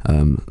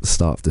the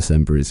start of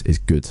December is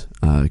good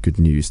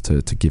news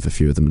to give a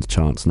few of them a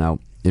chance. Now,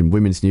 in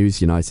women's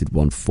news, United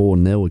won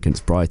 4-0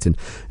 against Brighton.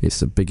 It's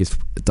the biggest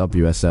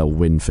WSL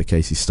win for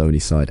Casey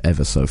Stoney's side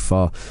ever so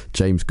far.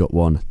 James got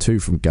 1, 2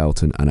 from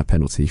Galton and a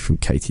penalty from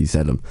Katie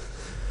Zellum.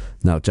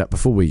 Now, Jack,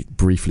 before we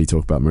briefly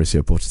talk about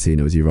Mauricio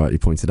Pochettino, as you rightly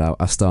pointed out,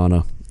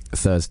 Astana,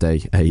 Thursday,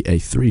 a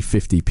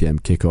 3:50pm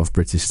kickoff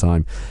British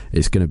time.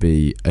 It's going to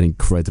be an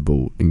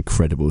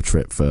incredible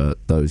trip for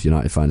those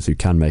United fans who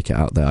can make it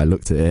out there. I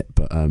looked at it,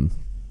 but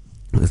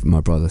my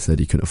brother said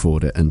he couldn't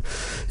afford it, and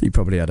he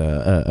probably had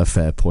a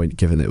fair point,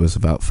 given it was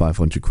about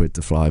 500 quid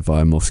to fly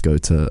via Moscow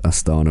to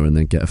Astana and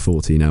then get a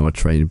 14-hour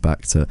train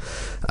back to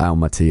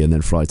Almaty and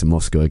then fly to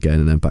Moscow again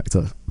and then back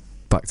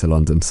to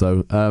London.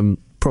 So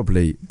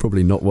probably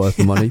not worth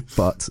the money,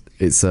 but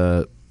it's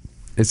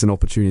an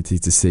opportunity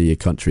to see a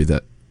country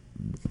that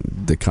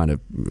the kind of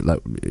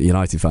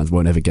United fans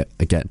won't ever get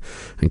again,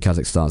 and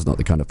Kazakhstan's not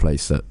the kind of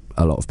place that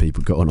a lot of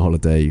people go on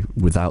holiday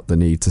without the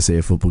need to see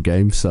a football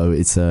game. So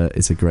it's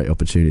a great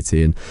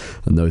opportunity, and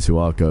those who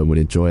are going will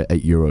enjoy it.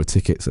 €8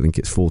 tickets, I think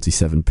it's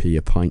 47p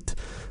a pint.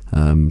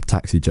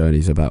 Taxi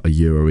journeys about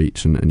 €1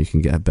 each, and you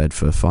can get a bed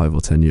for €5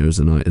 or €10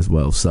 a night as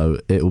well. So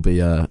it'll be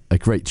a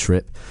great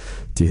trip.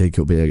 Do you think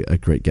it'll be a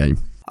great game?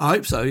 I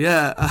hope so,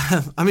 yeah.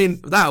 I mean,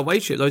 that away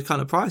trip, those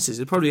kind of prices,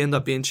 it'd probably end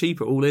up being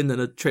cheaper all in than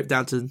a trip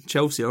down to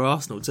Chelsea or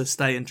Arsenal to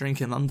stay and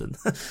drink in London.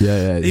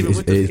 Yeah, even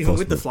with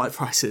the flight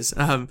prices.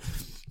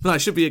 But it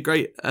should be a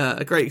great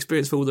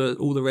experience for all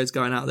the Reds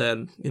going out there,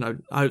 and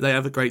I hope they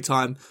have a great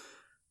time.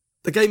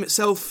 The game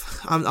itself,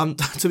 I'm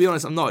to be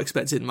honest, I'm not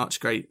expecting much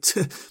great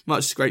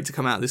to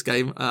come out of this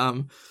game.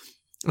 I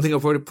think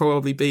it'll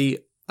probably be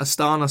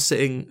Astana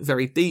sitting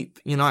very deep,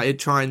 United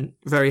trying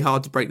very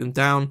hard to break them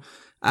down,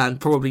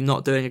 and probably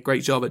not doing a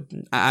great job at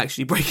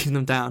actually breaking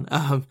them down.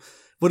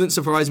 Wouldn't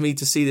surprise me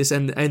to see this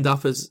end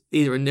up as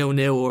either a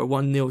 0-0 or a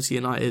 1-0 to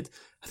United.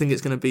 I think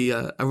it's going to be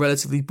a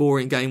relatively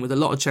boring game with a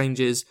lot of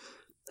changes,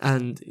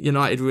 and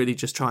United really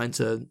just trying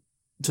to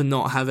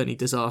not have any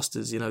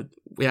disasters.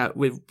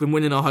 We've been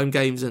winning our home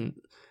games, and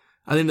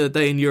at the end of the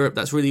day in Europe,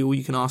 that's really all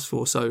you can ask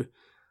for. So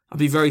I'd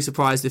be very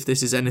surprised if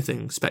this is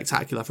anything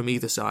spectacular from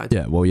either side.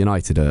 Yeah, well,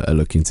 United are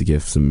looking to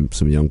give some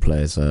young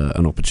players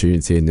an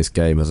opportunity in this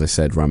game. As I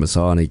said,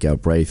 Ramazani,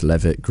 Galbraith,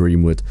 Levitt,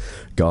 Greenwood,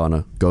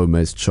 Garner,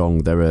 Gomez, Chong.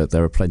 There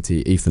are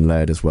plenty. Ethan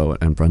Laird as well,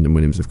 and Brandon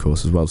Williams, of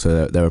course, as well.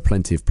 So there are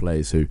plenty of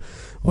players who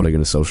Ole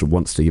Gunnar Solskjaer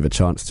wants to give a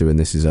chance to, and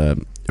this is a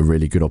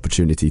really good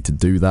opportunity to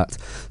do that.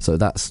 So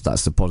that's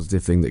the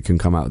positive thing that can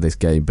come out of this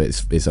game,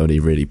 but it's only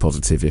really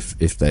positive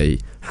if they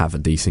have a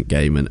decent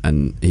game,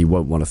 and he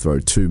won't want to throw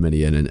too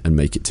many in and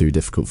make it too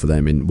difficult for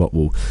them in what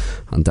will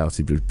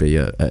undoubtedly be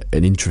an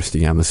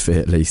interesting atmosphere,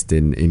 at least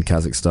in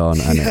Kazakhstan,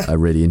 and a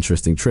really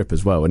interesting trip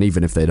as well. And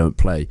even if they don't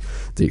play,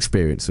 the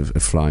experience of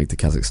flying to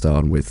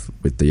Kazakhstan with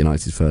the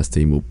United first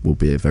team will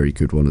be a very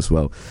good one as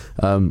well.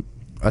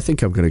 I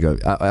think I'm going to go.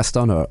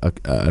 Astana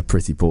are a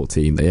pretty poor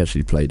team. They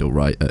actually played all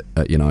right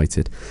at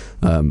United,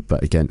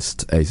 but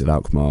against AZ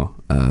Alkmaar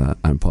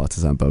and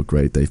Partizan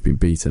Belgrade, they've been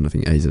beaten. I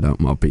think AZ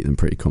Alkmaar beat them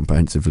pretty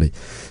comprehensively.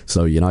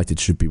 So United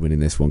should be winning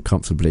this one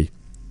comfortably.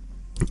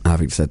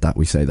 Having said that,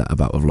 we say that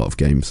about a lot of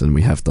games, and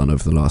we have done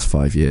over the last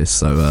 5 years.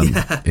 So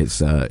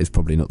it's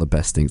probably not the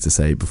best thing to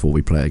say before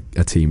we play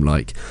a team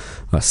like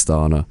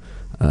Astana.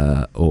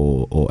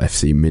 Or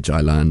FC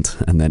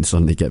Midtjylland, and then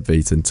suddenly get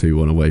beaten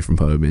 2-1 away from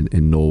home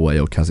in Norway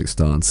or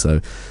Kazakhstan.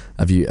 So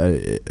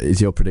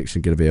is your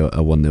prediction going to be a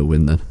 1-0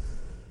 win then?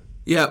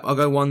 Yeah, I'll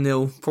go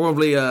 1-0.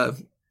 Probably a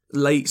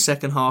late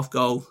second half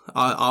goal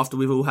after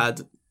we've all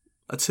had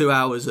 2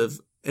 hours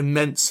of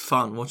immense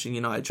fun watching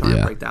United try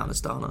and break down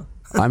Astana.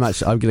 I'm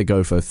going to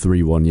go for a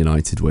 3-1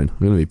 United win. I'm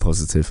going to be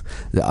positive.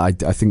 I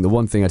think the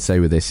one thing I'd say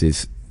with this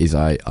is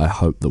I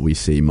hope that we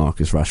see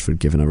Marcus Rashford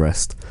given a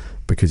rest,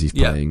 because he's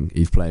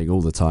playing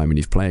all the time, and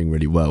he's playing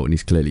really well, and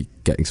he's clearly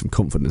getting some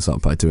confidence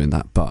up by doing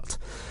that. But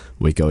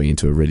we're going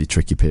into a really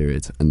tricky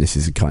period, and this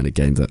is a kind of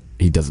game that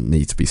he doesn't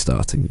need to be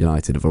starting.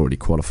 United have already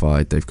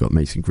qualified. They've got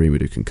Mason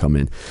Greenwood who can come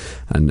in,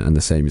 and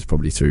the same is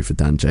probably true for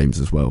Dan James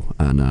as well,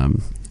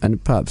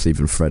 and perhaps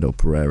even Fred or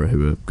Pereira,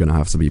 who are going to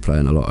have to be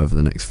playing a lot over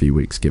the next few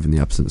weeks given the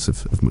absence of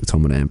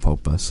McTominay and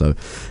Pogba. So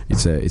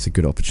it's a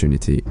good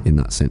opportunity in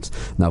that sense.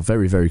 Now,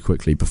 very, very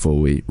quickly before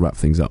we wrap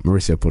things up,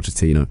 Mauricio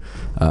Pochettino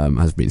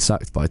has been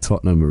sacked by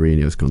Tottenham.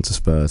 Mourinho's gone to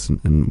Spurs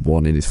and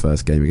won in his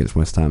first game against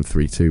West Ham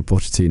 3-2.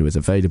 Pochettino is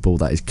available.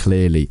 That is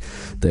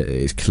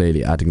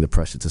clearly adding the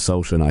pressure to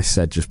Solskjaer. And I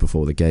said just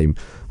before the game,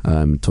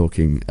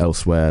 talking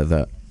elsewhere,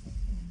 that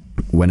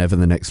whenever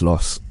the next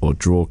loss or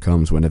draw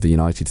comes, whenever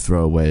United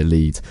throw away a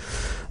lead,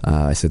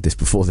 I said this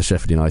before the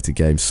Sheffield United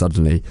game,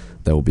 suddenly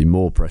there will be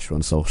more pressure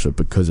on Solskjaer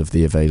because of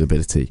the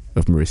availability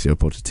of Mauricio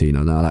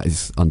Pochettino. Now, that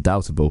is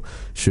undoubtable.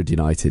 Should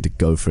United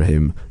go for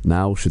him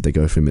now? Should they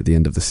go for him at the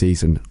end of the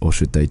season? Or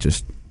should they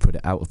just put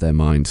it out of their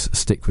minds,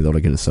 stick with Ole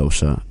Gunnar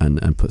Solskjaer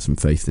and put some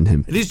faith in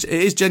him? It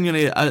is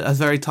genuinely a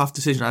very tough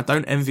decision. I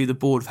don't envy the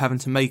board of having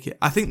to make it.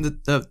 I think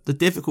that the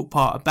difficult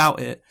part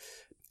about it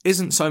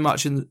isn't so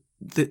much in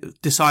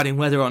deciding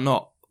whether or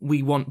not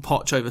we want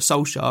Poch over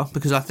Solskjaer,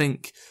 because I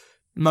think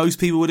most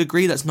people would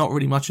agree that's not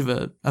really much of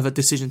a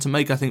decision to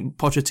make. I think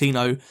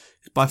Pochettino,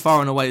 by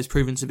far and away, has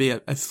proven to be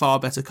a far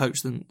better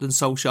coach than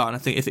Solskjaer, and I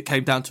think if it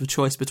came down to a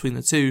choice between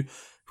the two,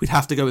 we'd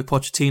have to go with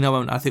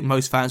Pochettino, and I think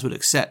most fans would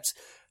accept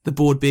the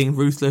board being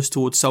ruthless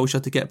towards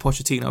Solskjaer to get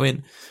Pochettino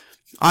in.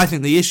 I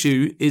think the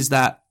issue is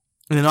that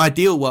in an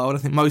ideal world, I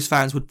think most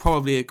fans would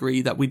probably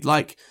agree that we'd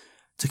like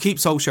to keep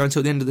Solskjaer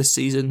until the end of this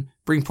season,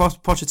 bring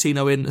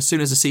Pochettino in as soon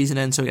as the season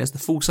ends, so he has the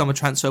full summer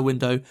transfer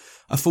window,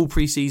 a full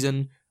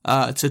pre-season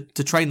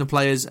to train the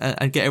players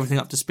and get everything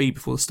up to speed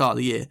before the start of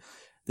the year.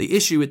 The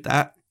issue with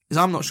that is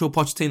I'm not sure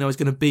Pochettino is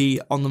going to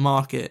be on the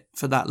market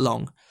for that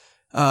long.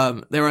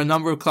 There are a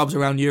number of clubs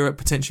around Europe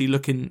potentially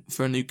looking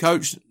for a new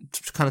coach,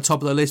 kind of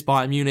top of the list,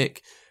 Bayern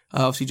Munich.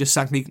 Obviously just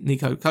sacked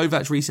Niko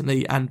Kovac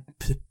recently, and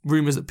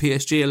rumours that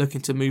PSG are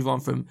looking to move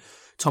on from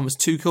Thomas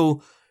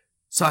Tuchel.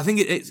 So I think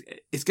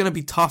it's going to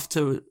be tough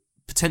to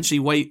potentially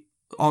wait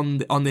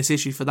on this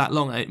issue for that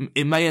long.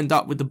 It may end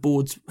up with the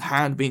board's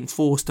hand being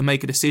forced to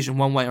make a decision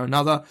one way or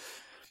another.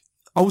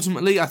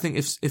 Ultimately, I think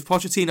if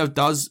Pochettino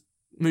does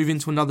move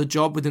into another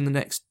job within the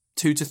next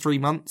 2 to 3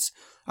 months,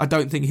 I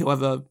don't think he'll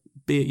ever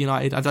be at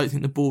United. I don't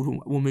think the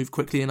board will move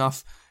quickly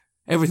enough.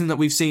 Everything that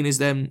we've seen is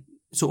them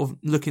sort of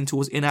looking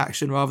towards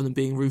inaction rather than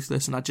being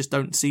ruthless, and I just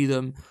don't see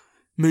them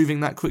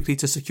moving that quickly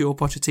to secure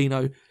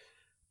Pochettino.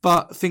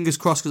 But fingers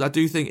crossed, because I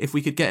do think if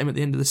we could get him at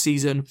the end of the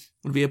season, it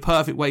would be a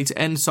perfect way to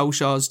end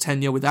Solskjaer's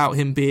tenure without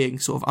him being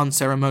sort of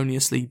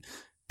unceremoniously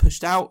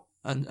pushed out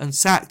and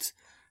sacked.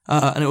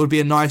 And it would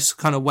be a nice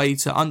kind of way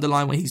to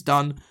underline what he's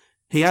done.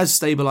 He has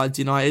stabilised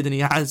United and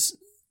he has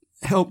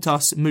helped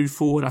us move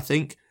forward, I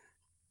think.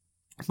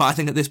 But I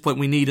think at this point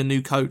we need a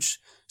new coach,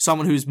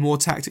 someone who's more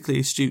tactically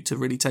astute to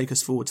really take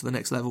us forward to the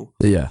next level.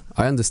 Yeah,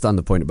 I understand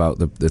the point about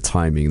the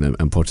timing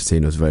and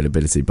Pochettino's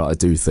availability, but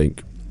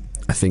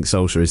I think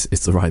Solskjaer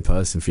is the right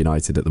person for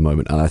United at the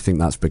moment, and I think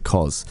that's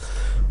because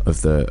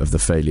of the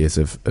failures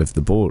of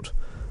the board.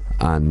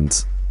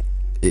 And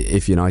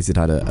if United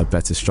had a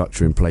better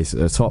structure in place at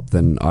the top,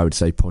 then I would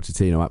say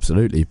Pochettino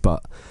absolutely,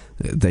 but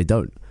they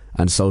don't.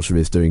 And Solskjaer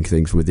is doing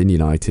things within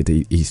United.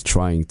 He's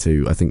trying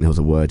to. I think there was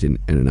a word in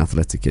an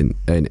Athletic in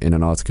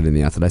an article in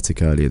the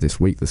Athletic earlier this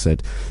week that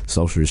said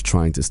Solskjaer is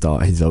trying to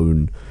start his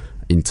own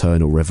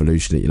internal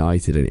revolution at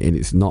United, and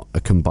it's not a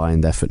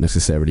combined effort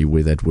necessarily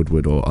with Ed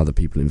Woodward or other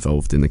people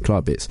involved in the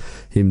club. It's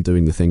him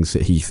doing the things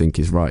that he thinks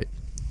is right.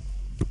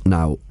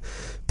 Now,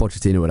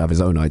 Pochettino would have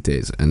his own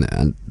ideas and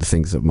the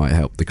things that might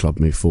help the club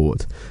move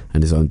forward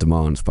and his own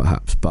demands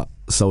perhaps, but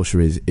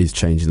Solskjaer is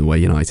changing the way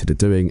United are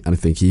doing, and I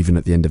think even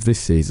at the end of this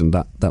season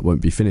that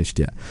won't be finished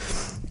yet.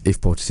 If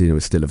Pochettino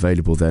is still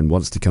available, then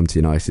wants to come to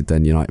United,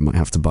 then United might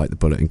have to bite the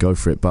bullet and go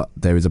for it. But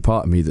there is a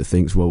part of me that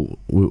thinks, well,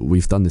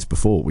 we've done this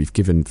before. We've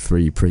given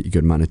 3 pretty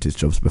good managers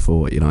jobs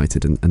before at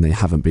United, and they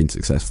haven't been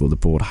successful. The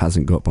board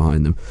hasn't got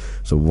behind them.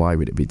 So why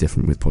would it be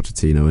different with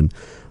Pochettino? And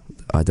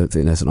I don't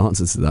think there's an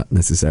answer to that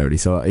necessarily.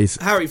 So it's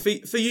Harry,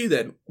 for you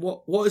then,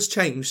 what has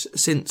changed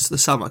since the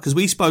summer? Because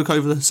we spoke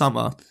over the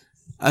summer,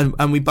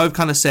 and we both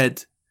kind of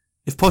said,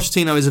 if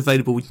Pochettino is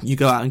available, you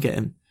go out and get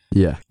him.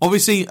 Yeah.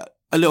 Obviously,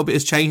 a little bit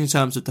has changed in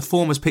terms of the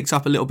form has picked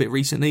up a little bit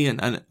recently,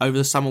 and over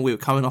the summer we were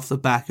coming off the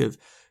back of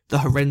the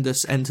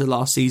horrendous end to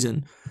last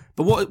season.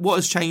 But what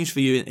has changed for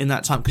you in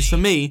that time? Because for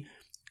me,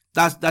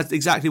 that's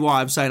exactly why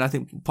I'm saying I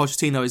think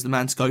Pochettino is the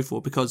man to go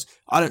for, because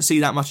I don't see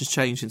that much has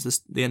changed since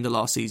the end of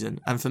last season.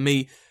 And for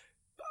me,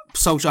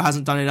 Solskjaer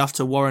hasn't done enough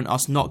to warrant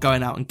us not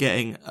going out and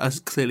getting a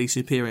clearly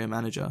superior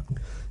manager.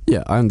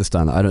 Yeah, I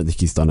understand that. I don't think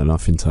he's done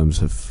enough in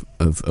terms of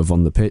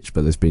on the pitch,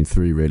 but there's been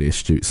 3 really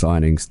astute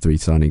signings, 3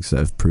 signings that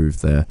have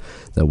proved their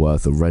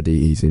worth already.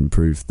 He's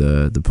improved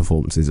the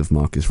performances of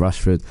Marcus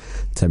Rashford,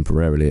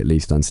 temporarily at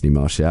least Anthony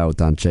Martial.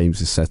 Dan James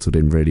has settled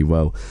in really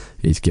well.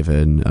 He's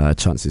given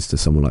chances to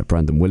someone like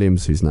Brandon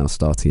Williams, who's now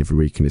starting every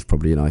week and is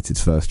probably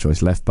United's first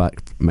choice left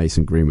back.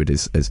 Mason Greenwood,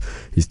 his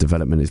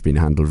development has been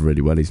handled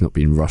really well. He's not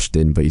been rushed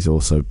in, but he's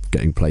also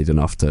getting played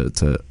enough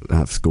to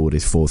have scored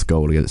his 4th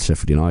goal against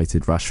Sheffield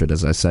United. Rashford,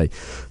 as I say,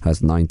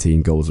 has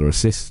 19 goals or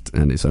assists,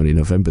 and it's only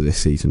November this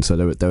season. So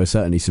there are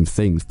certainly some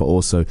things, but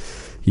also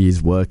he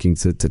is working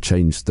to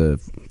change the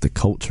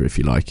culture, if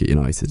you like, at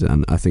United.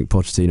 And I think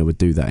Pochettino would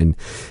do that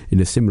in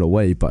a similar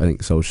way, but I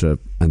think Solskjaer,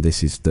 and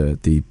this is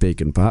the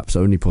big and perhaps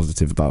only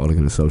positive about Ole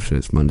Gunnar Solskjaer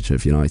as manager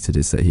of United,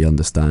 is that he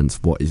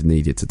understands what is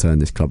needed to turn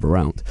this club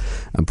around.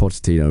 And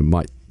Pochettino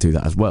might do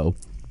that as well,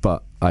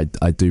 but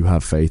I do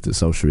have faith that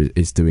Solskjaer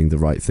is doing the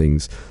right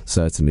things,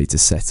 certainly to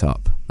set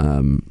up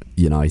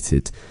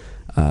United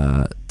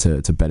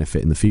to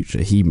benefit in the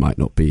future. He might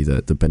not be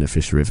the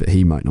beneficiary of it.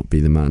 He might not be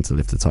the man to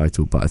lift the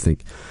title, but I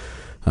think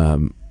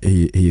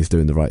he is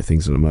doing the right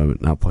things at the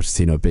moment. Now,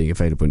 Pochettino being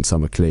available in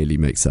summer clearly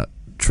makes that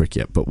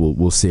trickier, but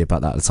we'll see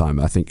about that at the time.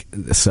 I think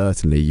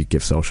certainly you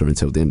give Solskjaer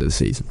until the end of the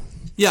season.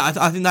 Yeah,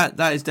 I think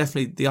that is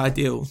definitely the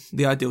ideal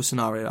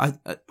scenario.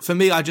 For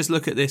me, I just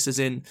look at this as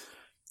in,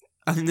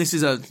 I think this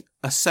is a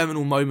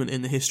seminal moment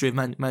in the history of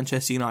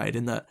Manchester United,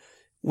 in that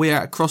we're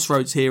at a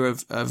crossroads here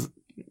of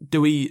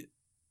do we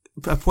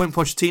appoint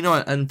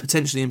Pochettino and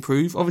potentially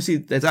improve? Obviously,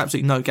 there's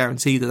absolutely no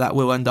guarantee that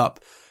will end up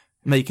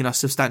making us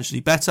substantially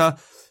better.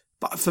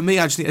 But for me,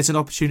 actually, it's an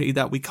opportunity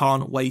that we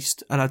can't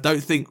waste. And I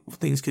don't think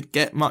things could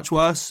get much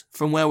worse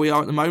from where we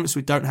are at the moment, so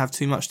we don't have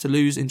too much to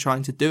lose in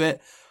trying to do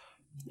it.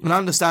 And I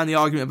understand the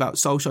argument about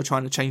Solskjaer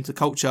trying to change the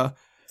culture.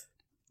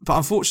 But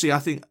unfortunately, I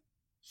think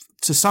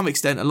to some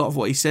extent, a lot of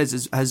what he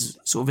says has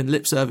sort of been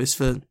lip service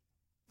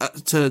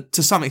to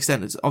some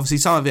extent. Obviously,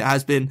 some of it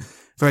has been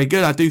very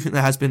good. I do think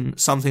there has been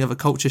something of a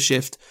culture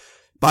shift,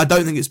 but I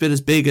don't think it's been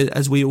as big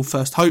as we all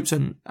first hoped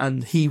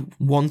and he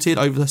wanted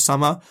over the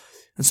summer.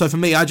 And so for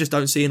me, I just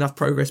don't see enough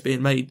progress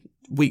being made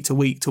week to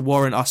week to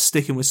warrant us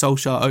sticking with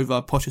Solskjaer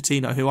over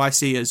Pochettino, who I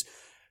see as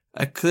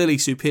a clearly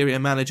superior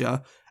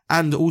manager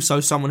and also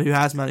someone who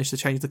has managed to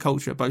change the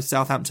culture at both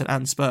Southampton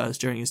and Spurs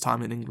during his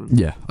time in England.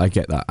 Yeah, I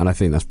get that, and I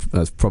think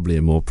that's probably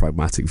a more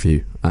pragmatic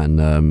view. And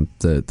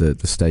the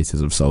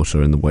status of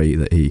Solskjaer and the way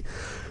that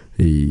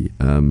he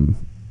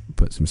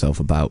puts himself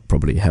about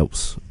probably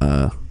helps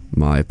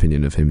my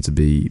opinion of him to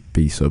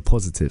be so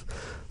positive.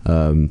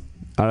 And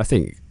I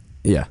think,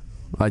 yeah,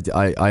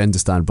 I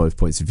understand both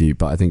points of view,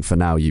 but I think for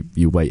now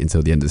you wait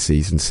until the end of the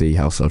season, see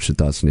how Solskjaer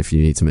does, and if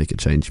you need to make a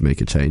change, you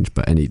make a change.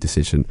 But any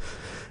decision,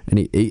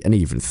 any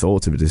even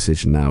thought of a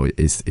decision now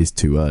is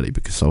too early,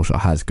 because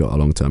Solskjaer has got a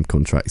long-term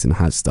contract and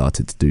has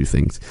started to do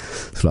things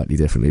slightly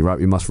differently. Right,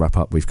 we must wrap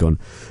up. We've gone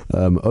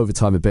over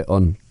time a bit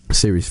on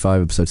Series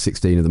 5, Episode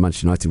 16 of the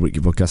Manchester United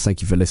Weekly Podcast.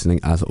 Thank you for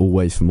listening. As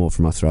always, for more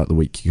from us throughout the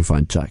week, you can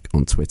find Jack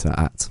on Twitter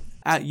at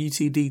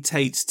UTD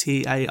Tate,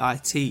 Tait.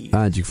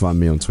 And you can find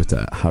me on Twitter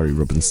at Harry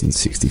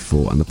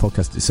Robinson64, and the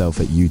podcast itself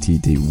at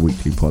UTD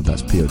Weekly Pod.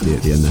 That's POD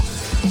at the end there.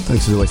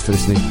 Thanks as always for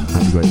listening.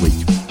 Have a great week.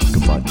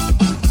 Goodbye.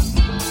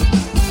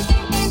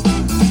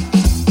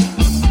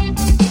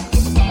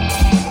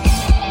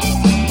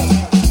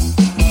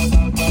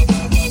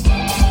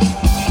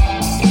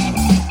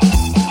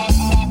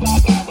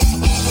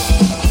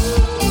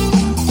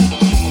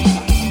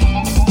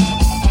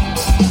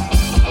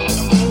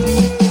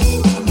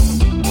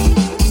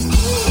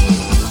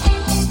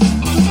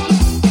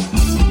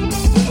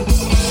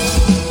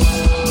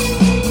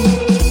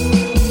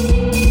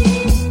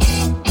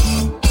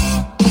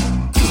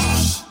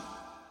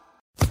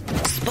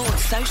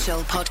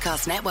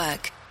 Podcast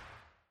Network.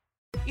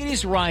 It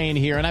is Ryan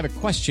here, and I have a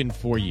question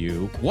for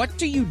you. What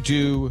do you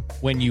do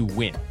when you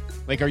win?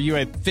 Like, are you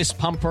a fist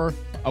pumper,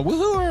 a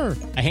woohooer,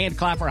 a hand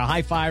clapper, a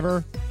high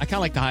fiver? I kind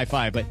of like the high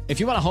five, but if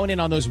you want to hone in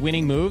on those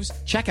winning moves,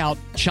 check out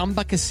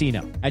Chumba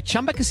Casino. At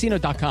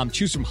ChumbaCasino.com,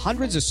 choose from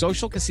hundreds of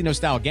social casino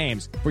style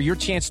games for your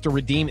chance to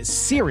redeem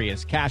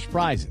serious cash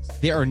prizes.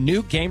 There are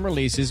new game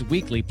releases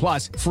weekly,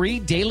 plus free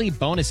daily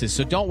bonuses.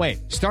 So don't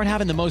wait. Start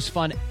having the most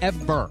fun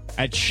ever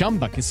at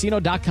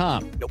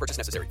ChumbaCasino.com. No purchase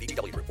necessary.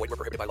 VGW Group. Void where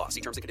prohibited by law.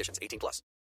 See terms and conditions. 18+.